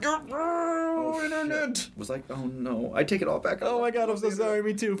point of the internet. Shit. Was like, oh no, I take it all back. Oh my God, I'm so sorry.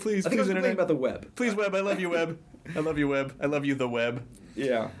 Me too. Please, I think I was internet. about the web. Please, web. I love you, web. I love you, web. I love you, the web.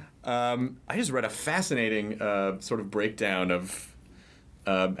 Yeah. I just read a fascinating sort of breakdown of,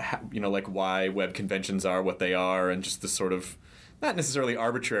 like why web conventions are what they are, and just the sort of not necessarily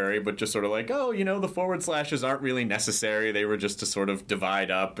arbitrary, but just sort of like, oh, the forward slashes aren't really necessary. They were just to sort of divide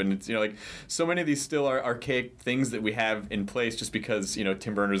up. And it's, like so many of these still are archaic things that we have in place just because,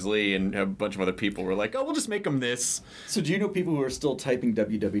 Tim Berners-Lee and a bunch of other people were like, oh, we'll just make them this. So do you know people who are still typing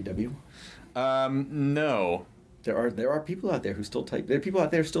www? No. There are people out there who still type. There are people out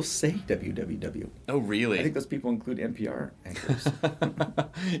there who still say www. Oh, really? I think those people include NPR anchors.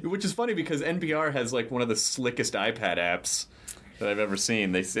 Which is funny because NPR has like one of the slickest iPad apps that I've ever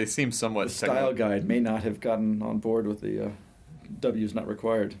seen. They seem somewhat... The style guide may not have gotten on board with the W's not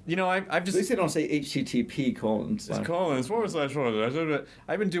required. I've just... At least they don't say HTTP : //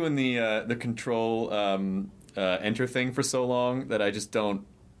 I've been doing the control enter thing for so long that I just don't...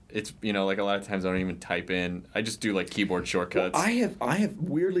 It's, like a lot of times I don't even type in. I just do like keyboard shortcuts. Well, I have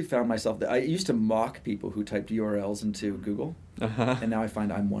weirdly found myself that I used to mock people who typed URLs into Google, and now I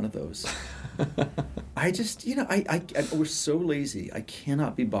find I'm one of those. I just, we're so lazy. I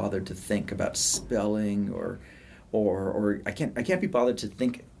cannot be bothered to think about spelling or I can't be bothered to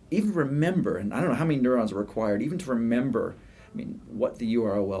think, even remember, and I don't know how many neurons are required even to remember, what the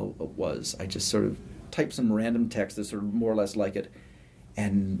URL was. I just sort of type some random text that's sort of more or less like it.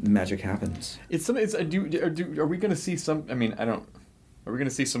 And the magic happens. Are we going to see some? Are we going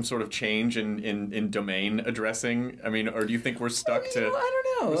to see some sort of change in domain addressing? Or do you think we're stuck to? I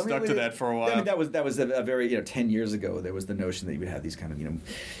don't know. We're stuck to that for a while. That was a very 10 years ago. There was the notion that you would have these kind of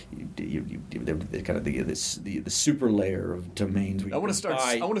the super layer of domains. I want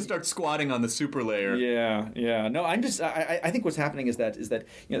to start squatting on the super layer. Yeah. No, I think what's happening is that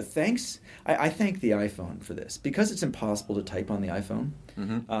thanks. I thank the iPhone for this because it's impossible to type on the iPhone.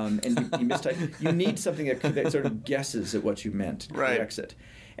 Mm-hmm. And you mistype. You need something that sort of guesses at what you meant, corrects it,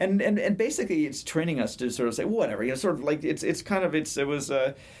 and basically it's training us to sort of say whatever. Sort of like I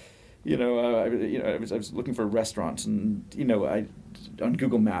was looking for restaurants and on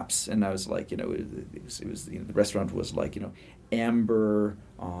Google Maps and I was like it was the restaurant was like Amber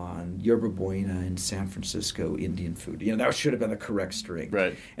on Yerba Buena in San Francisco Indian food. That should have been the correct string.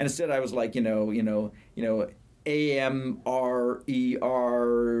 Right. And instead I was like AMRER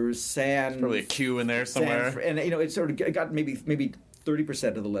San. There's probably a Q in there somewhere. And it sort of got maybe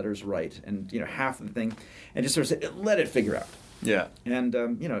 30% of the letters right, and half of the thing, and just sort of said, let it figure out. Yeah. And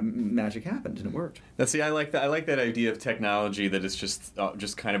magic happened and it worked. Now, see, I like that idea of technology that is just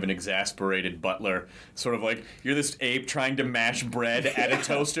kind of an exasperated butler, sort of like you're this ape trying to mash bread at a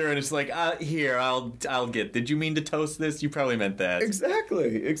toaster, and it's like, here, I'll get. Did you mean to toast this? You probably meant that.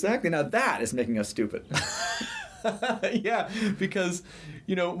 Exactly. Now that is making us stupid. Yeah, because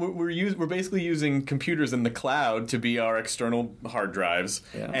we're basically using computers in the cloud to be our external hard drives,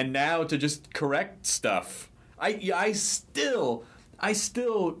 and now to just correct stuff. I still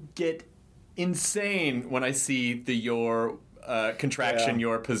get insane when I see the your contraction,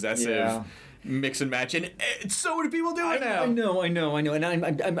 your possessive mix and match, and so many people do it now. I know,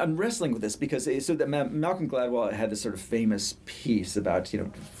 and I'm wrestling with this because so that Malcolm Gladwell had this sort of famous piece about it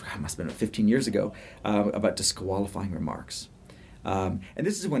must have been 15 years ago about disqualifying remarks. And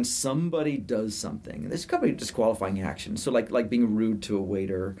this is when somebody does something. This could be disqualifying action. So like being rude to a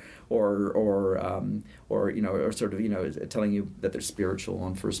waiter, or sort of telling you that they're spiritual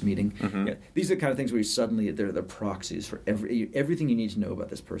on first meeting. Mm-hmm. These are the kind of things where suddenly they're proxies for everything you need to know about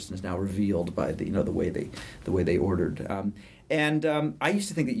this person is now revealed by the way they ordered. I used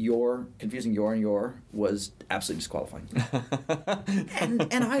to think that confusing your was absolutely disqualifying.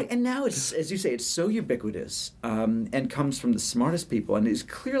 and now it's, as you say, it's so ubiquitous and comes from the smartest people, and is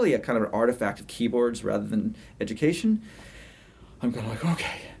clearly a kind of an artifact of keyboards rather than education. I'm kind of like,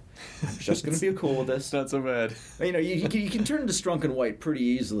 okay, I'm just going to be cool with this. It's not so bad. You can turn into Strunk and White pretty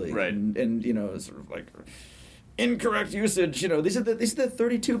easily, right? And sort of like incorrect usage. These are the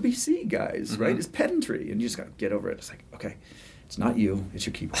 32 BC guys, mm-hmm. right? It's pedantry, and you just got to get over it. It's like, okay, it's not you, it's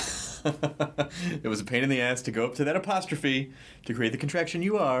your keyboard. It was a pain in the ass to go up to that apostrophe to create the contraction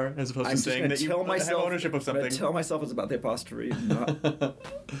you are, as opposed to saying that you have ownership of something. I tell myself it's about the apostrophe. Not...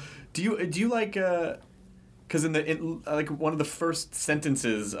 Do you like? Because in like one of the first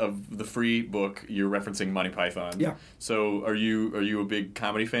sentences of the free book, you're referencing Monty Python. Yeah. So are you a big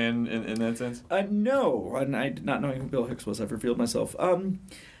comedy fan in that sense? No, and I did not know who Bill Hicks was. I've revealed myself. No,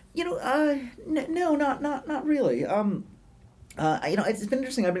 not really. It's been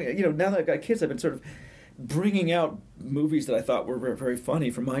interesting. I've been, now that I've got kids, I've been sort of bringing out movies that I thought were very, very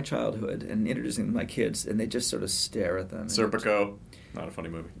funny from my childhood and introducing them to my kids, and they just sort of stare at them. Serpico, not a funny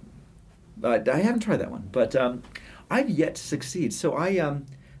movie. I haven't tried that one, but I've yet to succeed. So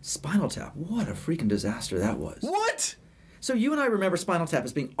Spinal Tap, what a freaking disaster that was. What? So you and I remember Spinal Tap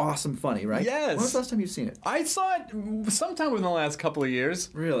as being awesome funny, right? Yes. When was the last time you've seen it? I saw it sometime within the last couple of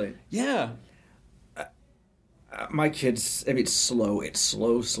years. Really? Yeah. My kids, I mean, it's slow. It's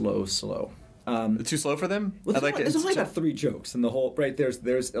slow. Too slow for them? Well, there's only about 3 jokes in the whole. Right,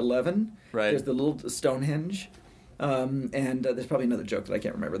 there's 11. Right. There's the little Stonehenge, and there's probably another joke that I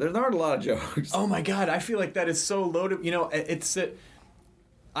can't remember. There aren't a lot of jokes. Oh my God, I feel like that is so loaded. You know, it's.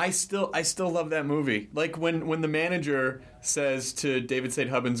 I still love that movie. Like when the manager says to David St.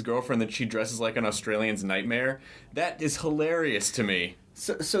 Hubbins' girlfriend that she dresses like an Australian's nightmare, that is hilarious to me.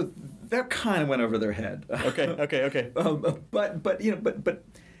 So that kind of went over their head. Okay.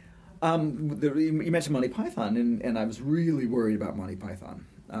 You mentioned Monty Python, and I was really worried about Monty Python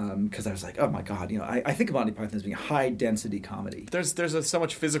because I was like, oh my God, I think of Monty Python as being a high density comedy. There's so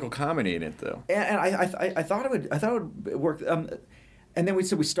much physical comedy in it, though. And I thought it would work. And then we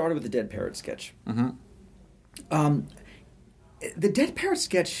started with the Dead Parrot sketch. Mm-hmm. The Dead Parrot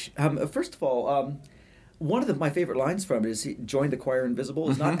sketch. First of all, one of my favorite lines from it is he joined the choir invisible.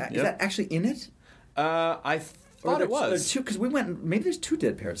 Is that actually in it? I thought it was. Because we went. Maybe there's 2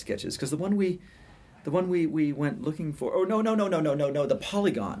 Dead Parrot sketches. Because the one we went looking for. Oh no! The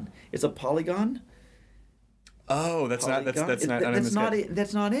Polygon. It's a polygon. Oh, that's not in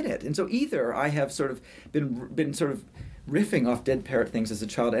it. And so either I have sort of been sort of riffing off Dead Parrot things as a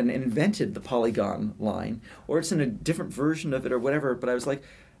child and invented the polygon line, or it's in a different version of it or whatever. But I was like,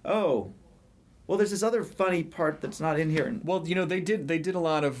 oh, well, there's this other funny part that's not in here. Well, they did a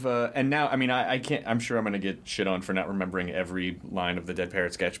lot of, and now, I mean, I can't. I'm sure I'm going to get shit on for not remembering every line of the Dead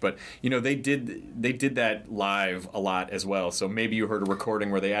Parrot sketch, but they did that live a lot as well. So maybe you heard a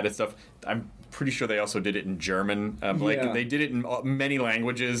recording where they added stuff. I'm pretty sure they also did it in German. Like they did it in many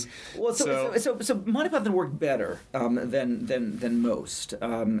languages. Well, so Monty Python worked better than most,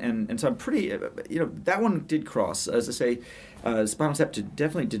 and so I'm pretty. That one did cross. As I say, Spinal Tap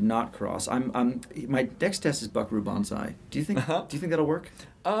definitely did not cross. My next test is Buckaroo Banzai. Do you think that'll work?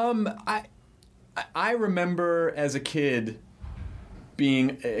 I remember as a kid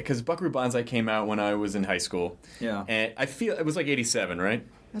being, because Buckaroo Banzai came out when I was in high school. Yeah, and I feel it was like 87, right?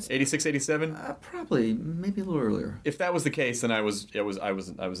 86, 87? Probably, maybe a little earlier. If that was the case, then I was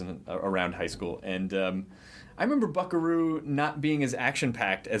around high school, and I remember Buckaroo not being as action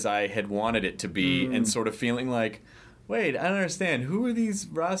packed as I had wanted it to be, and sort of feeling like, wait, I don't understand. Who are these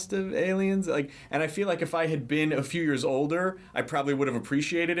Rasta aliens? And I feel like if I had been a few years older, I probably would have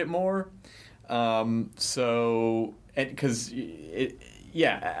appreciated it more. So I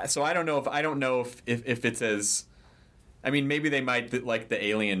don't know if it's as. I mean, maybe they might like the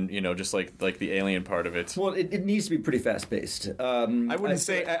alien, just like the alien part of it. Well, it needs to be pretty fast-paced. I will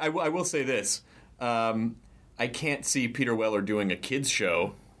say this. I can't see Peter Weller doing a kids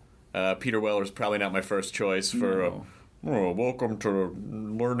show. Peter Weller's probably not my first choice for welcome to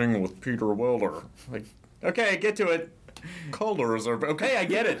Learning with Peter Weller. Like, okay, get to it. Colors are okay, I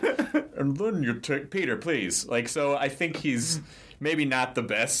get it. And then you take Peter, please. So I think he's maybe not the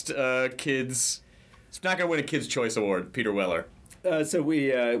best kids. It's not going to win a Kids' Choice Award, Peter Weller. So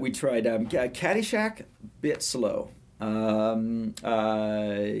we tried Caddyshack, bit slow.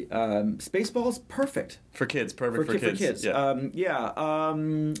 Spaceballs, perfect for kids. Perfect for kids. Yeah.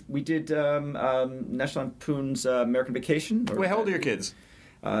 We did National Lampoon's American Vacation. Wait, how old are your kids?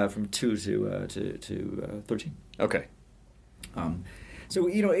 From 2 to 13. Okay. So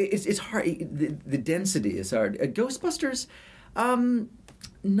it's hard. The density is hard. Ghostbusters.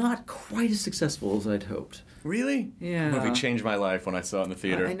 Not quite as successful as I'd hoped. Really? Yeah. The movie changed my life when I saw it in the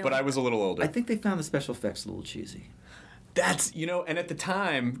theater, but I was a little older. I think they found the special effects a little cheesy. That's, and at the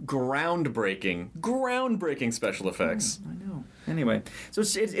time, groundbreaking special effects. I know. Anyway, so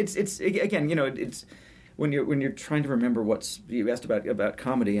it's again, it's when you're trying to remember you asked about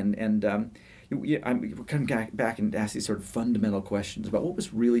comedy and I'm coming back and ask these sort of fundamental questions about what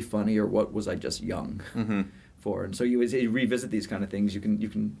was really funny or what was I just young. Mm-hmm. For. And so you revisit these kind of things, you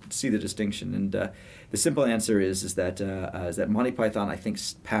can see the distinction. And the simple answer is that Monty Python, I think,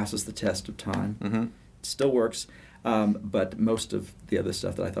 passes the test of time. Mm-hmm. It still works, but most of the other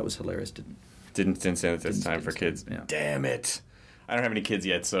stuff that I thought was hilarious didn't stand the test of time for kids. Yeah. Damn it! I don't have any kids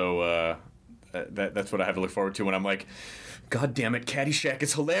yet, so that's what I have to look forward to when I'm like, God damn it, Caddyshack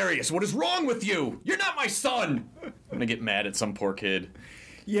is hilarious. What is wrong with you? You're not my son. I'm gonna get mad at some poor kid.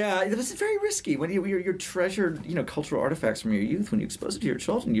 Yeah, it was very risky when your treasured cultural artifacts from your youth, when you expose it to your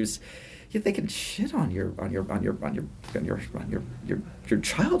children, they can shit on your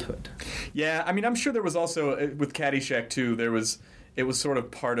childhood. Yeah, I mean, I'm sure there was also with Caddyshack too. There was it was sort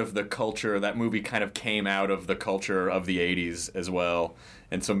of part of the culture. That movie kind of came out of the culture of the 80s as well.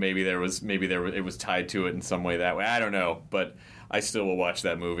 And so maybe it was tied to it in some way that way. I don't know, but I still will watch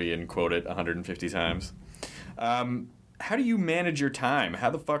that movie and quote it 150 times. How do you manage your time? How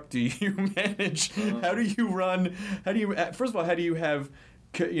the fuck do you manage? How do you run? First of all, how do you have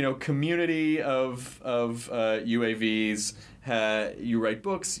community of UAVs? You write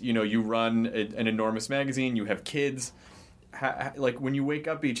books. You run an enormous magazine. You have kids. Like when you wake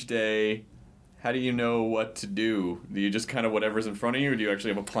up each day, how do you know what to do? Do you just kind of whatever's in front of you, or do you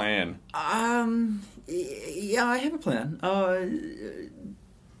actually have a plan? Yeah, I have a plan.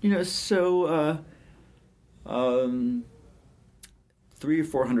 300 or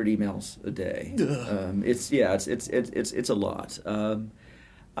 400 emails a day. It's a lot.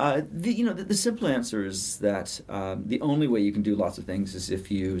 The simple answer is that the only way you can do lots of things is if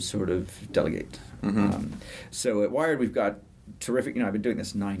you sort of delegate. So at Wired, we've got terrific. I've been doing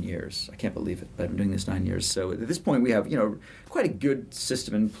this 9 years. I can't believe it, but I've been doing this 9 years. So at this point, we have quite a good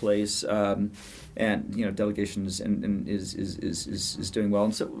system in place, and delegation is doing well.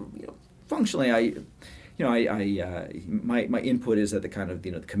 And so functionally, my input is at the kind of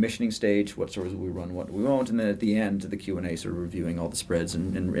the commissioning stage, what stories will we run, what we won't, and then at the end, the Q&A, sort of reviewing all the spreads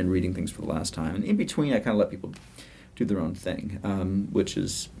and reading things for the last time. And in between, I kind of let people do their own thing, which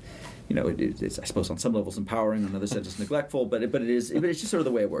is, it's I suppose on some levels empowering, on other sense it's neglectful, but it's just sort of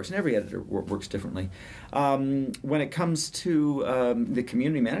the way it works, and every editor works differently. When it comes to the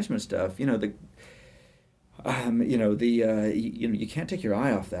community management stuff, you can't take your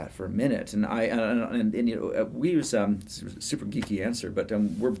eye off that for a minute. And we use super geeky answer, but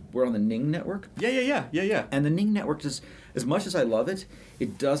we're on the Ning network. Yeah. And the Ning network is, as much as I love it,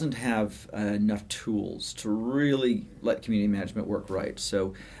 it doesn't have enough tools to really let community management work right.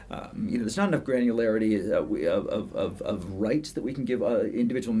 So there's not enough granularity of rights that we can give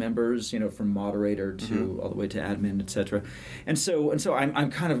individual members, from moderator to all the way to admin, etc. And so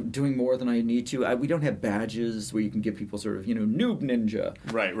I'm kind of doing more than I need to. We don't have badges where you can give people sort of noob ninja,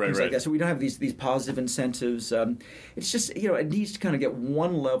 right. Like that. So we don't have these positive incentives. It's just it needs to kind of get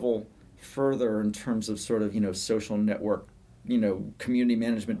one level further in terms of sort of social network, community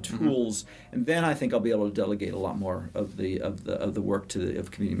management tools, and then I think I'll be able to delegate a lot more of the work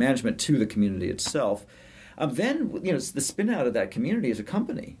of community management to the community itself. Then the spin out of that community is a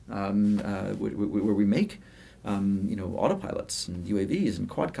company where we make autopilots and UAVs and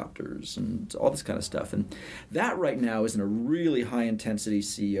quadcopters and all this kind of stuff. And that right now is in a really high-intensity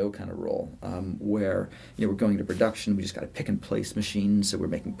CEO kind of role where, we're going to production. We just got to pick and place machines. So we're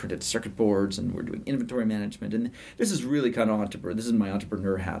making printed circuit boards and we're doing inventory management. And this is really kind of entrepreneur. This is my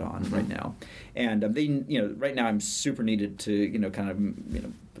entrepreneur hat on right now. And right now I'm super needed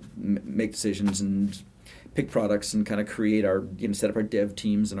to, make decisions and pick products and kind of create our, set up our dev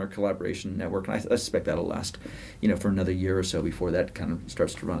teams and our collaboration network. And I suspect that'll last, for another year or so before that kind of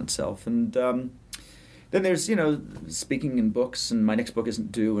starts to run itself. And then there's, speaking in books, and my next book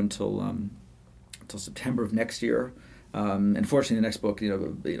isn't due until September of next year. And fortunately, the next book,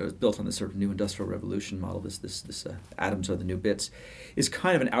 is built on this sort of new industrial revolution model. This atoms are the new bits, is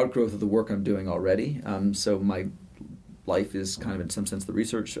kind of an outgrowth of the work I'm doing already. So my life is kind of in some sense the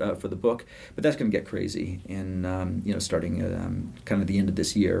research for the book, but that's going to get crazy. And starting kind of the end of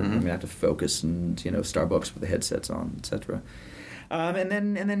this year, I'm going to have to focus and Starbucks with the headsets on, etc. And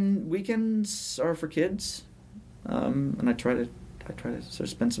then weekends are for kids, and I try to sort of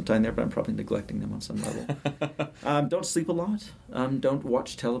spend some time there, but I'm probably neglecting them on some level. Don't sleep a lot. Don't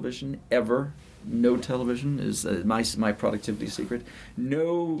watch television ever. No television is my productivity secret.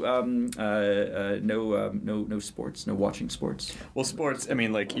 No sports. No watching sports. Well, sports. I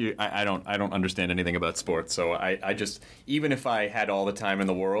mean, I don't understand anything about sports. So I just, even if I had all the time in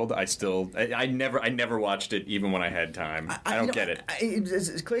the world, I never watched it even when I had time. I don't get it.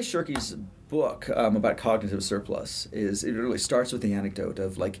 It's Clay Shirky's book about cognitive surplus it really starts with the anecdote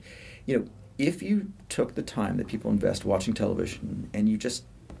of if you took the time that people invest watching television and you just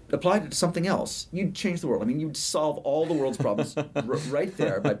applied it to something else, you'd change the world. I mean, you'd solve all the world's problems right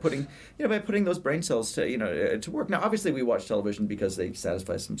there by putting those brain cells to work. Now, obviously, we watch television because they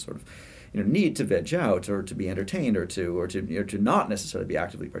satisfy some sort of need to veg out or to be entertained or to not necessarily be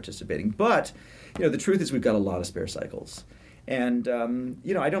actively participating. But the truth is, we've got a lot of spare cycles. And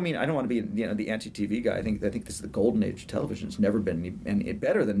I don't want to be the anti-TV guy. I think this is the golden age of television. It's never been any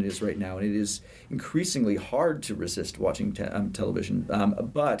better than it is right now, and it is increasingly hard to resist watching television.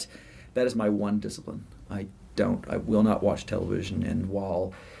 But that is my one discipline. I will not watch television. And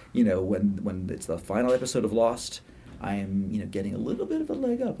while when it's the final episode of Lost, I am, getting a little bit of a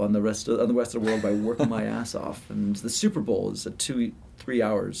leg up on the rest of the world by working my ass off. And the Super Bowl is at 3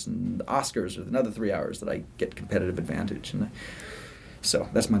 hours, and the Oscars are another 3 hours that I get competitive advantage. And so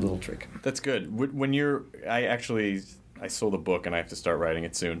that's my little trick. That's good. When I sold a book and I have to start writing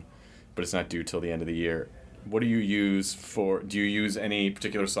it soon, but it's not due till the end of the year. What do you use do you use any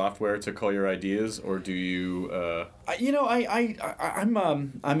particular software to call your ideas, or do you? I'm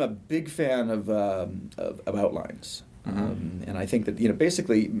a big fan of outlines. And I think that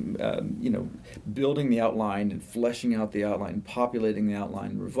basically building the outline and fleshing out the outline, populating the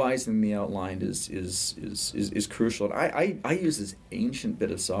outline, revising the outline is crucial. And I use this ancient bit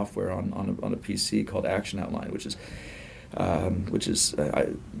of software on a PC called Action Outline, which is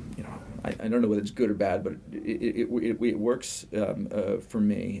I don't know whether it's good or bad, but it works for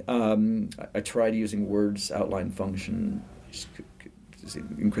me. I tried using Word's outline function. It's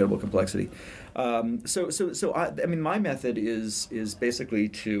incredible complexity. So my method is basically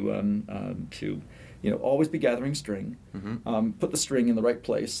to always be gathering string, put the string in the right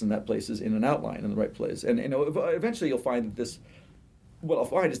place, and that place is in an outline in the right place. And eventually you'll find that this. What I'll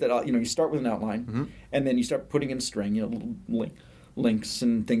find is that you start with an outline, and then you start putting in string, little links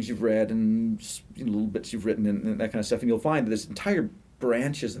and things you've read and little bits you've written and that kind of stuff, and you'll find that there's entire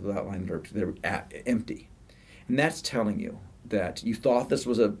branches of the outline that are empty, and that's telling you that you thought this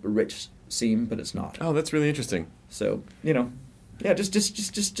was a rich seam, but it's not. Oh, that's really interesting. So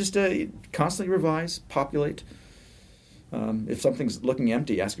just constantly revise, populate. If something's looking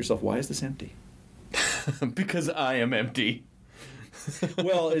empty, ask yourself, why is this empty? Because I am empty.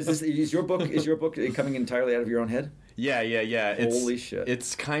 Well, is your book coming entirely out of your own head? Yeah. Holy shit!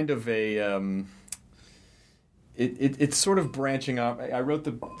 It's kind of a it's sort of branching off. I wrote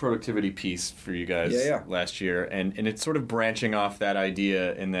the productivity piece for you guys last year, and it's sort of branching off that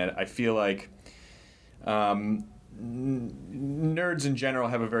idea in that I feel like nerds in general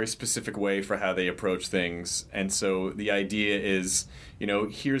have a very specific way for how they approach things, and so the idea is,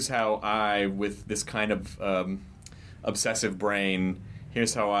 here's how I, with this kind of obsessive brain,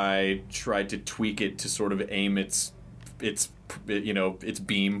 here's how I tried to tweak it to sort of aim its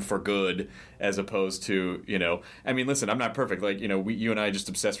beam for good, as opposed to, listen, I'm not perfect. Like, you and I just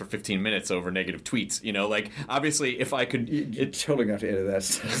obsessed for 15 minutes over negative tweets. Obviously, if I could, you're totally going to have to edit that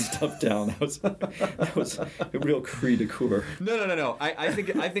stuff down. That was a real cri de coeur. No. I think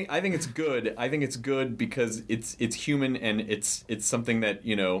it's good. I think it's good because it's human, and it's something that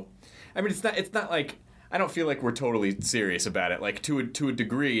it's not like. I don't feel like we're totally serious about it. Like, to a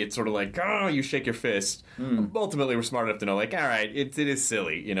degree, it's sort of like, oh, you shake your fist. Ultimately, we're smart enough to know, like, all right, it is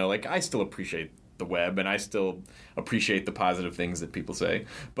silly. Like, I still appreciate the web, and I still appreciate the positive things that people say.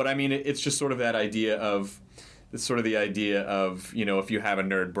 But, it's just sort of that idea of, if you have a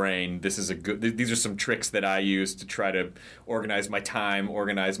nerd brain, these are some tricks that I use to try to organize my time,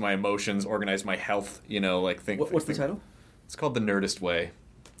 organize my emotions, organize my health, What's the title? It's called The Nerdist Way.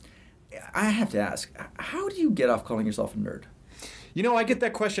 I have to ask, how do you get off calling yourself a nerd? I get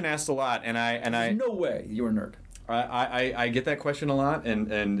that question asked a lot, and There's no way you're a nerd. I get that question a lot,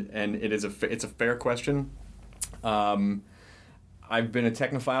 and it's a fair question. I've been a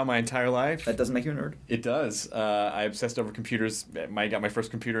technophile my entire life. That doesn't make you a nerd? It does. I obsessed over computers. I got my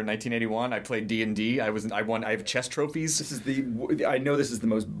first computer in 1981. I played D&D. I have chess trophies. I know this is the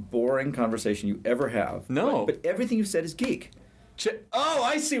most boring conversation you ever have. No. But everything you've said is geek. Oh,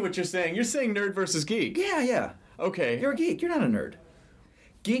 I see what you're saying. You're saying nerd versus geek. Yeah. Okay. You're a geek. You're not a nerd.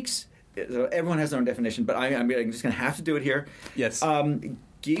 Geeks, everyone has their own definition, but I'm just going to have to do it here. Yes.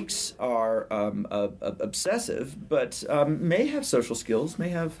 Geeks are obsessive, but may have social skills, may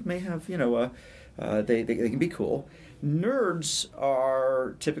have they can be cool. Nerds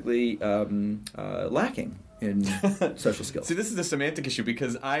are typically lacking in social skills. See, this is a semantic issue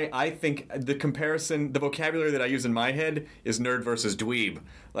because I think the vocabulary that I use in my head is nerd versus dweeb.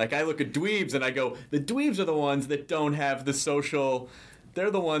 Like, I look at dweebs and I go, the dweebs are the ones that don't have the social. They're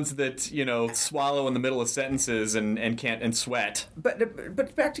the ones that, swallow in the middle of sentences and can't and sweat.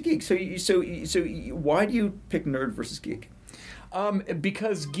 But back to geek. So why do you pick nerd versus geek?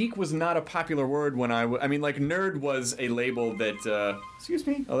 Because geek was not a popular word when nerd was a label that. Excuse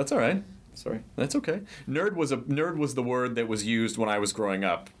me. Oh, that's all right. Sorry. That's okay. Nerd was the word that was used when I was growing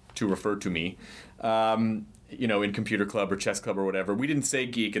up to refer to me. In computer club or chess club or whatever. We didn't say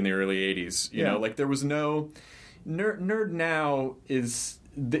geek in the early 80s. There was no nerd now is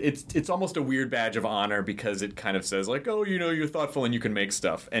it's almost a weird badge of honor because it kind of says like, oh, you're thoughtful and you can make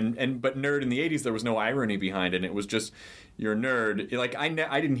stuff. But nerd in the 80s, there was no irony behind it. And it was just, you're a nerd. Like, I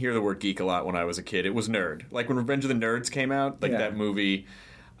didn't hear the word geek a lot when I was a kid. It was nerd. Like when Revenge of the Nerds came out, that movie,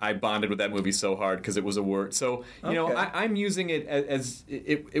 I bonded with that movie so hard because it was a word. So I'm using it as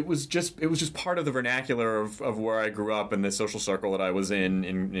it was just part of the vernacular of where I grew up and the social circle that I was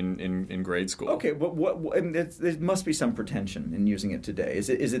in grade school. Okay, but there must be some pretension in using it today. Is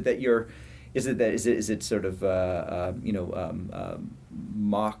it that you're? Is it sort of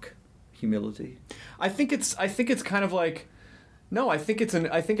mock humility? I think it's kind of like. No, I think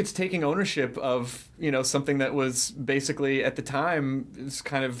it's taking ownership of something that was basically at the time is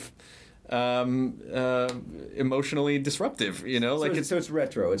kind of emotionally disruptive. So it's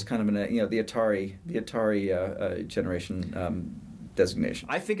retro. It's kind of the Atari generation designation.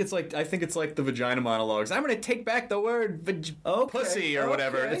 I think it's like the vagina monologues. I'm going to take back the word pussy or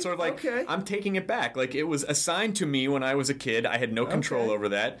whatever. Okay, it's sort of like I'm taking it back. Like it was assigned to me when I was a kid. I had no control over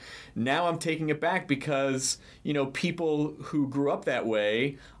that. Now I'm taking it back because people who grew up that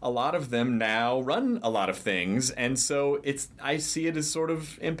way, a lot of them now run a lot of things, and so I see it as sort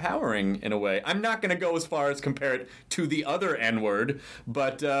of empowering in a way. I'm not going to go as far as compare it to the other N-word,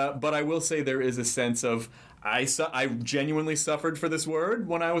 but I will say there is a sense of I genuinely suffered for this word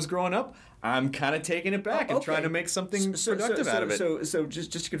when I was growing up. I'm kind of taking it back and trying to make something productive out of it. So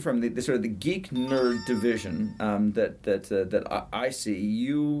just to confirm, the sort of the geek nerd division that I see,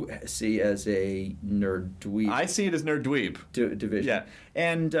 you see as a nerd dweeb. I see it as nerd dweeb division. Yeah.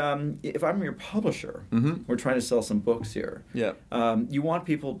 And if I'm your publisher, we're trying to sell some books here. Yeah. You want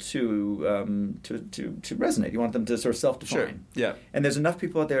people to resonate. You want them to sort of self-define. Sure. Yeah. And there's enough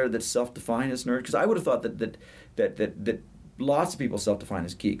people out there that self-define as nerd, because I would have thought that lots of people self-define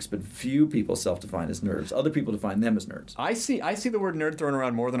as geeks, but few people self-define as nerds. Other people define them as nerds. I see the word nerd thrown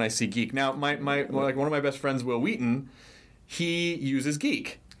around more than I see geek. Now, my like one of my best friends, Will Wheaton, he uses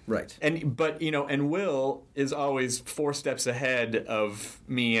geek. Right. And Will is always 4 steps ahead of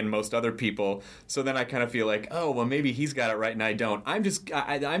me and most other people. So then I kind of feel like, oh, well, maybe he's got it right and I don't. I'm just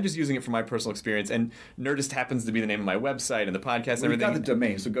using it from my personal experience. And Nerdist happens to be the name of my website and the podcast and everything. You've got the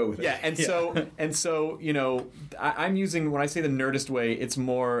domain, so go with it. Yeah, and so I'm using, when I say the Nerdist way, it's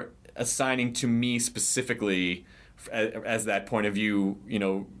more assigning to me specifically as that point of view,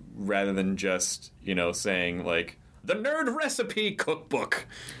 rather than just saying like the Nerd Recipe Cookbook.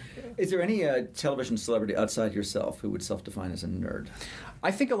 Is there any television celebrity outside yourself who would self-define as a nerd? I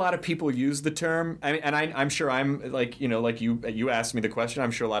think a lot of people use the term, I'm sure I'm like you asked me the question.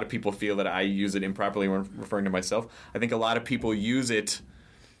 I'm sure a lot of people feel that I use it improperly when referring to myself. I think a lot of people use it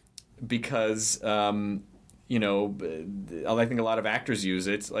because I think a lot of actors use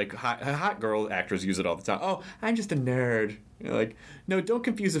it. Like hot girl actors use it all the time. Oh, I'm just a nerd. No, don't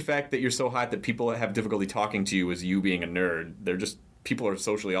confuse the fact that you're so hot that people have difficulty talking to you as you being a nerd. They're just people are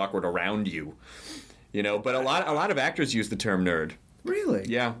socially awkward around you. But a lot of actors use the term nerd. Really?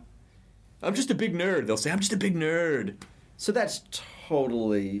 Yeah. I'm just a big nerd. They'll say I'm just a big nerd. So that's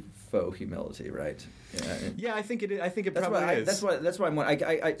totally faux humility, right? Yeah, I think it. I think it probably is. That's why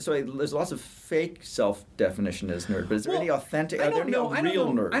I'm. So there's lots of fake self-definition as nerd, but is there any authentic? Are there any real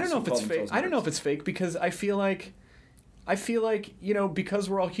nerds? I don't know if it's fake. I don't know if it's fake because I feel like because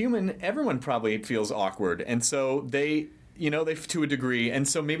we're all human, everyone probably feels awkward, and so they to a degree, and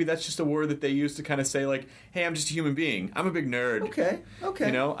so maybe that's just a word that they use to kind of say like, hey, I'm just a human being. I'm a big nerd. Okay.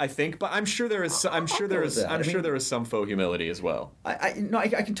 I think, but I'm sure there is some faux humility as well. I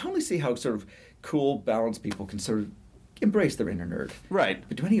can totally see how sort of cool, balanced people can sort of embrace their inner nerd. Right.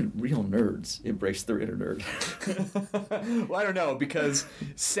 But do any real nerds embrace their inner nerd? Well, I don't know, because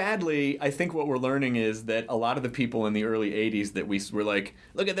sadly, I think what we're learning is that a lot of the people in the early 80s that we were like,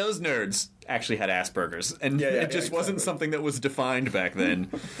 look at those nerds, actually had Asperger's. And it just wasn't something that was defined back then.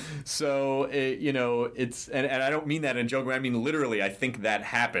 So, it's... And I don't mean that in a joke. I mean, literally, I think that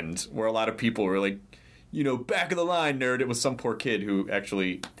happened, where a lot of people were like, back of the line, nerd. It was some poor kid who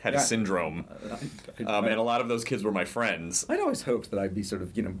actually had a syndrome. And a lot of those kids were my friends. I'd always hoped that I'd be sort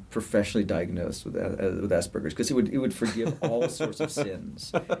of, professionally diagnosed with Asperger's, because it would forgive all sorts of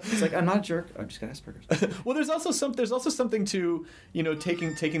sins. It's like, I'm not a jerk. I've just got Asperger's. Well, there's also something to,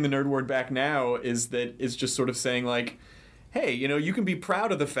 taking the nerd word back now is just sort of saying like, hey, you can be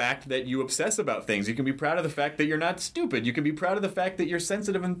proud of the fact that you obsess about things. You can be proud of the fact that you're not stupid. You can be proud of the fact that you're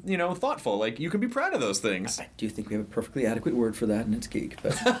sensitive and, thoughtful. Like, you can be proud of those things. I do think we have a perfectly adequate word for that, and it's geek.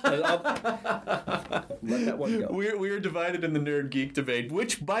 But I'll let that one go. We're divided in the nerd-geek debate,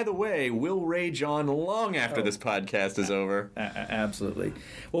 which, by the way, will rage on long after this podcast is over. Absolutely.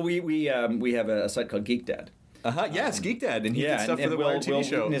 Well, we have a site called Geek Dad. Yes, Geek Dad, and he did stuff for the Wired TV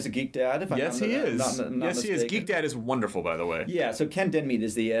show. Will is a Geek Dad. Yes, he is. Yes, he is. Geek Dad is wonderful, by the way. Yeah. So Ken Denmead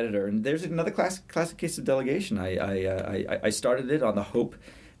is the editor, and there's another classic case of delegation. I started it on the hope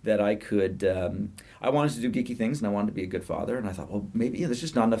that I could. I wanted to do geeky things, and I wanted to be a good father. And I thought, well, maybe there's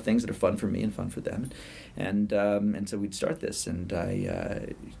just not enough things that are fun for me and fun for them. And so we'd start this, and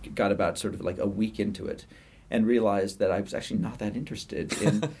I got about sort of like a week into it, and realized that I was actually not that interested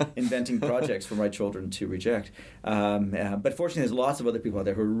in inventing projects for my children to reject. But fortunately, there's lots of other people out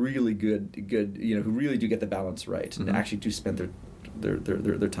there who are really good, who really do get the balance right, and actually do spend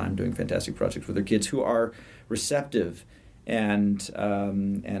their time doing fantastic projects with their kids who are receptive and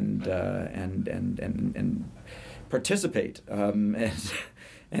participate. For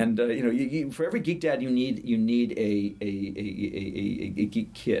every geek dad, you need a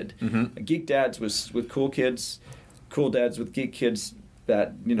geek kid. Mm-hmm. Geek dads with cool kids, cool dads with geek kids.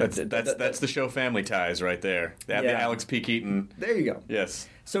 That's the show Family Ties right there. They have the Alex P. Keaton. There you go. Yes.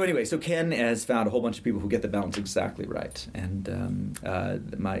 So anyway, Ken has found a whole bunch of people who get the balance exactly right. And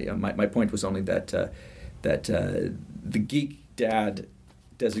my point was only that the geek dad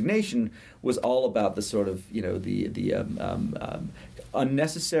designation was all about the sort of the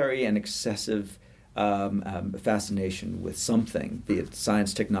unnecessary and excessive fascination with something, be it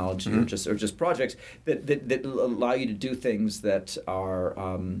science, technology, or just projects that allow you to do things that are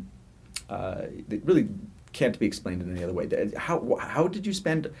that really can't be explained in any other way. How did you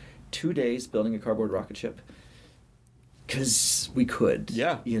spend 2 days building a cardboard rocket ship? Because we could.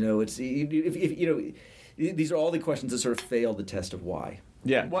 Yeah. It's these are all the questions that sort of fail the test of why.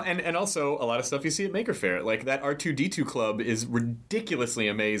 Yeah, well, and also a lot of stuff you see at Maker Faire, like that R2D2 club is ridiculously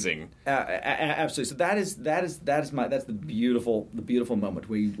amazing. Absolutely. So that's the beautiful moment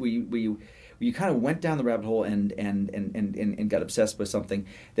where you kind of went down the rabbit hole and got obsessed with something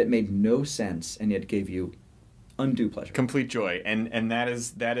that made no sense and yet gave you undue pleasure, complete joy, and that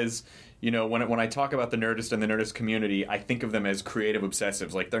is. When I talk about the Nerdist and the Nerdist community, I think of them as creative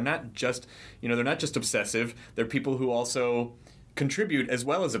obsessives. Like they're not just obsessive. They're people who also contribute as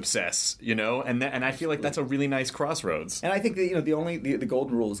well as obsess, and I feel like that's a really nice crossroads. And I think that the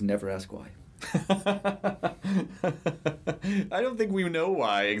golden rule is never ask why. I don't think we know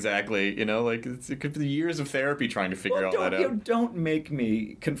why exactly. It could be years of therapy trying to figure all that out. Don't make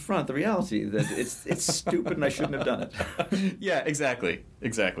me confront the reality that it's stupid and I shouldn't have done it. Yeah, exactly.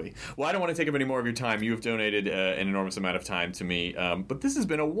 Well, I don't want to take up any more of your time. You have donated an enormous amount of time to me, but this has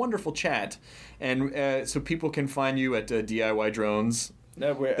been a wonderful chat, and so people can find you at DIY Drones.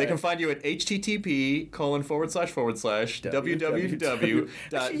 They can find you at http://www.diydrones.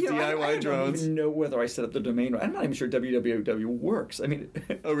 I don't even know whether I set up the domain right. I'm not even sure www works. I mean,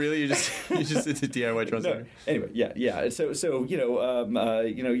 oh really? You just it's a DIY drones. No. Anyway, yeah. So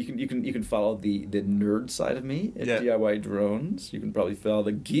you can follow the nerd side of me at DIY Drones. You can probably follow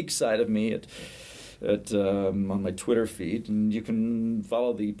the geek side of me at on my Twitter feed, and you can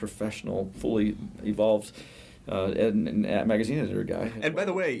follow the professional, fully evolved and magazine editor guy. And by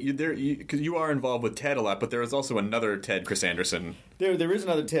the way, because you are involved with TED a lot, but there is also another TED, Chris Anderson. There is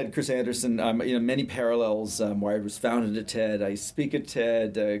another TED, Chris Anderson. Many parallels. Where I was founded at TED. I speak at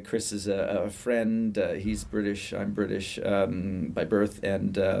TED. Chris is a friend. He's British. I'm British by birth,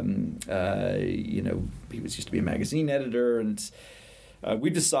 and he used to be a magazine editor, and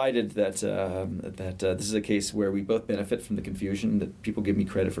we decided that this is a case where we both benefit from the confusion, that people give me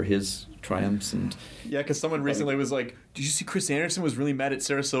credit for his triumphs. And yeah, because someone recently was like, did you see Chris Anderson was really mad at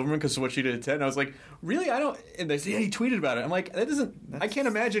Sarah Silverman because of what she did at TED? And I was like, really? I don't... And they said, yeah, he tweeted about it. I'm like, I can't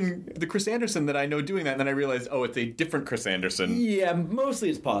imagine the Chris Anderson that I know doing that. And then I realized, it's a different Chris Anderson. Yeah, mostly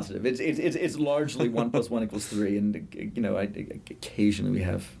it's positive. It's largely 1 + 1 = 3. And, occasionally we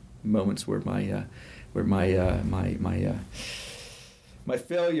have moments where my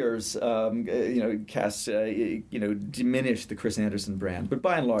failures, diminish the Chris Anderson brand. But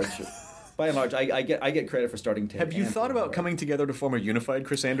by and large, I get credit for starting TED. Have you thought about coming together to form a unified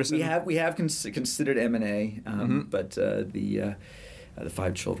Chris Anderson? We have considered M&A, but the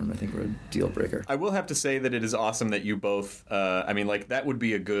 5 children, I think, were a deal breaker. I will have to say that it is awesome that you both. That would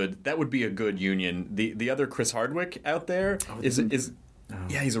be a good union. The other Chris Hardwick out there is.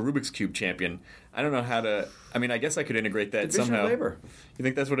 Yeah, he's a Rubik's Cube champion. I don't know how to... I mean, I guess I could integrate that Division somehow. Of labor. You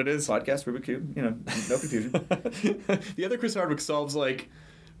think that's what it is? Podcast, Rubik's Cube, no confusion. The other Chris Hardwick solves,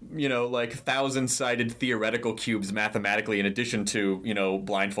 1,000-sided theoretical cubes mathematically in addition to,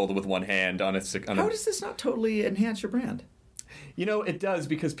 blindfolded with one hand on a... How does this not totally enhance your brand? It does,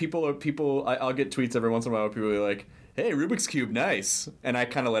 because I'll get tweets every once in a while where people are like, hey, Rubik's Cube, nice. And I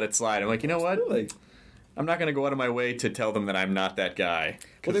kind of let it slide. I'm like, you know what? Really? I'm not going to go out of my way to tell them that I'm not that guy.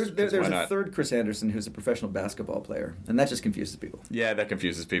 Well, there's a third Chris Anderson who's a professional basketball player, and that just confuses people. Yeah, that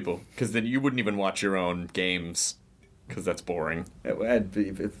confuses people, because then you wouldn't even watch your own games, because that's boring. I'd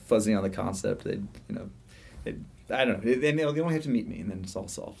be fuzzy on the concept. They'd I don't know. They only have to meet me, and then it's all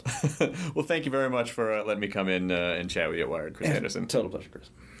solved. Well, thank you very much for letting me come in and chat with you at Wired, Chris Anderson. Total pleasure, Chris.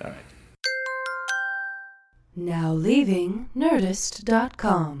 All right. Now leaving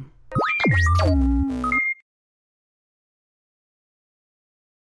Nerdist.com.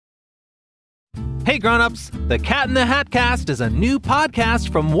 Hey grown-ups, the Cat in the Hat Cast is a new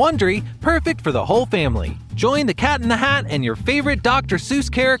podcast from Wondery, perfect for the whole family. Join the Cat in the Hat and your favorite Dr. Seuss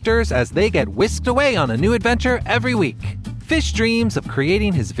characters as they get whisked away on a new adventure every week. Fish dreams of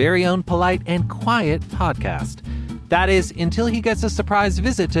creating his very own polite and quiet podcast. That is, until he gets a surprise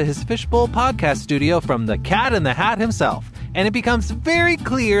visit to his Fishbowl podcast studio from the Cat in the Hat himself, and it becomes very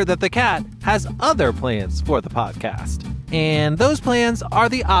clear that the cat has other plans for the podcast. And those plans are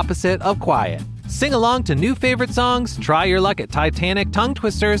the opposite of quiet. Sing along to new favorite songs, try your luck at Titanic tongue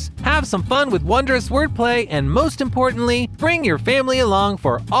twisters, have some fun with wondrous wordplay, and most importantly, bring your family along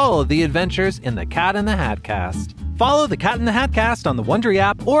for all of the adventures in the Cat in the Hat Cast. Follow the Cat in the Hat Cast on the Wondery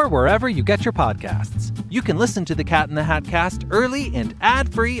app or wherever you get your podcasts. You can listen to the Cat in the Hat Cast early and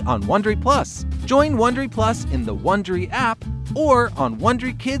ad-free on Wondery Plus. Join Wondery Plus in the Wondery app or on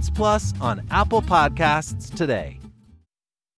Wondery Kids Plus on Apple Podcasts today.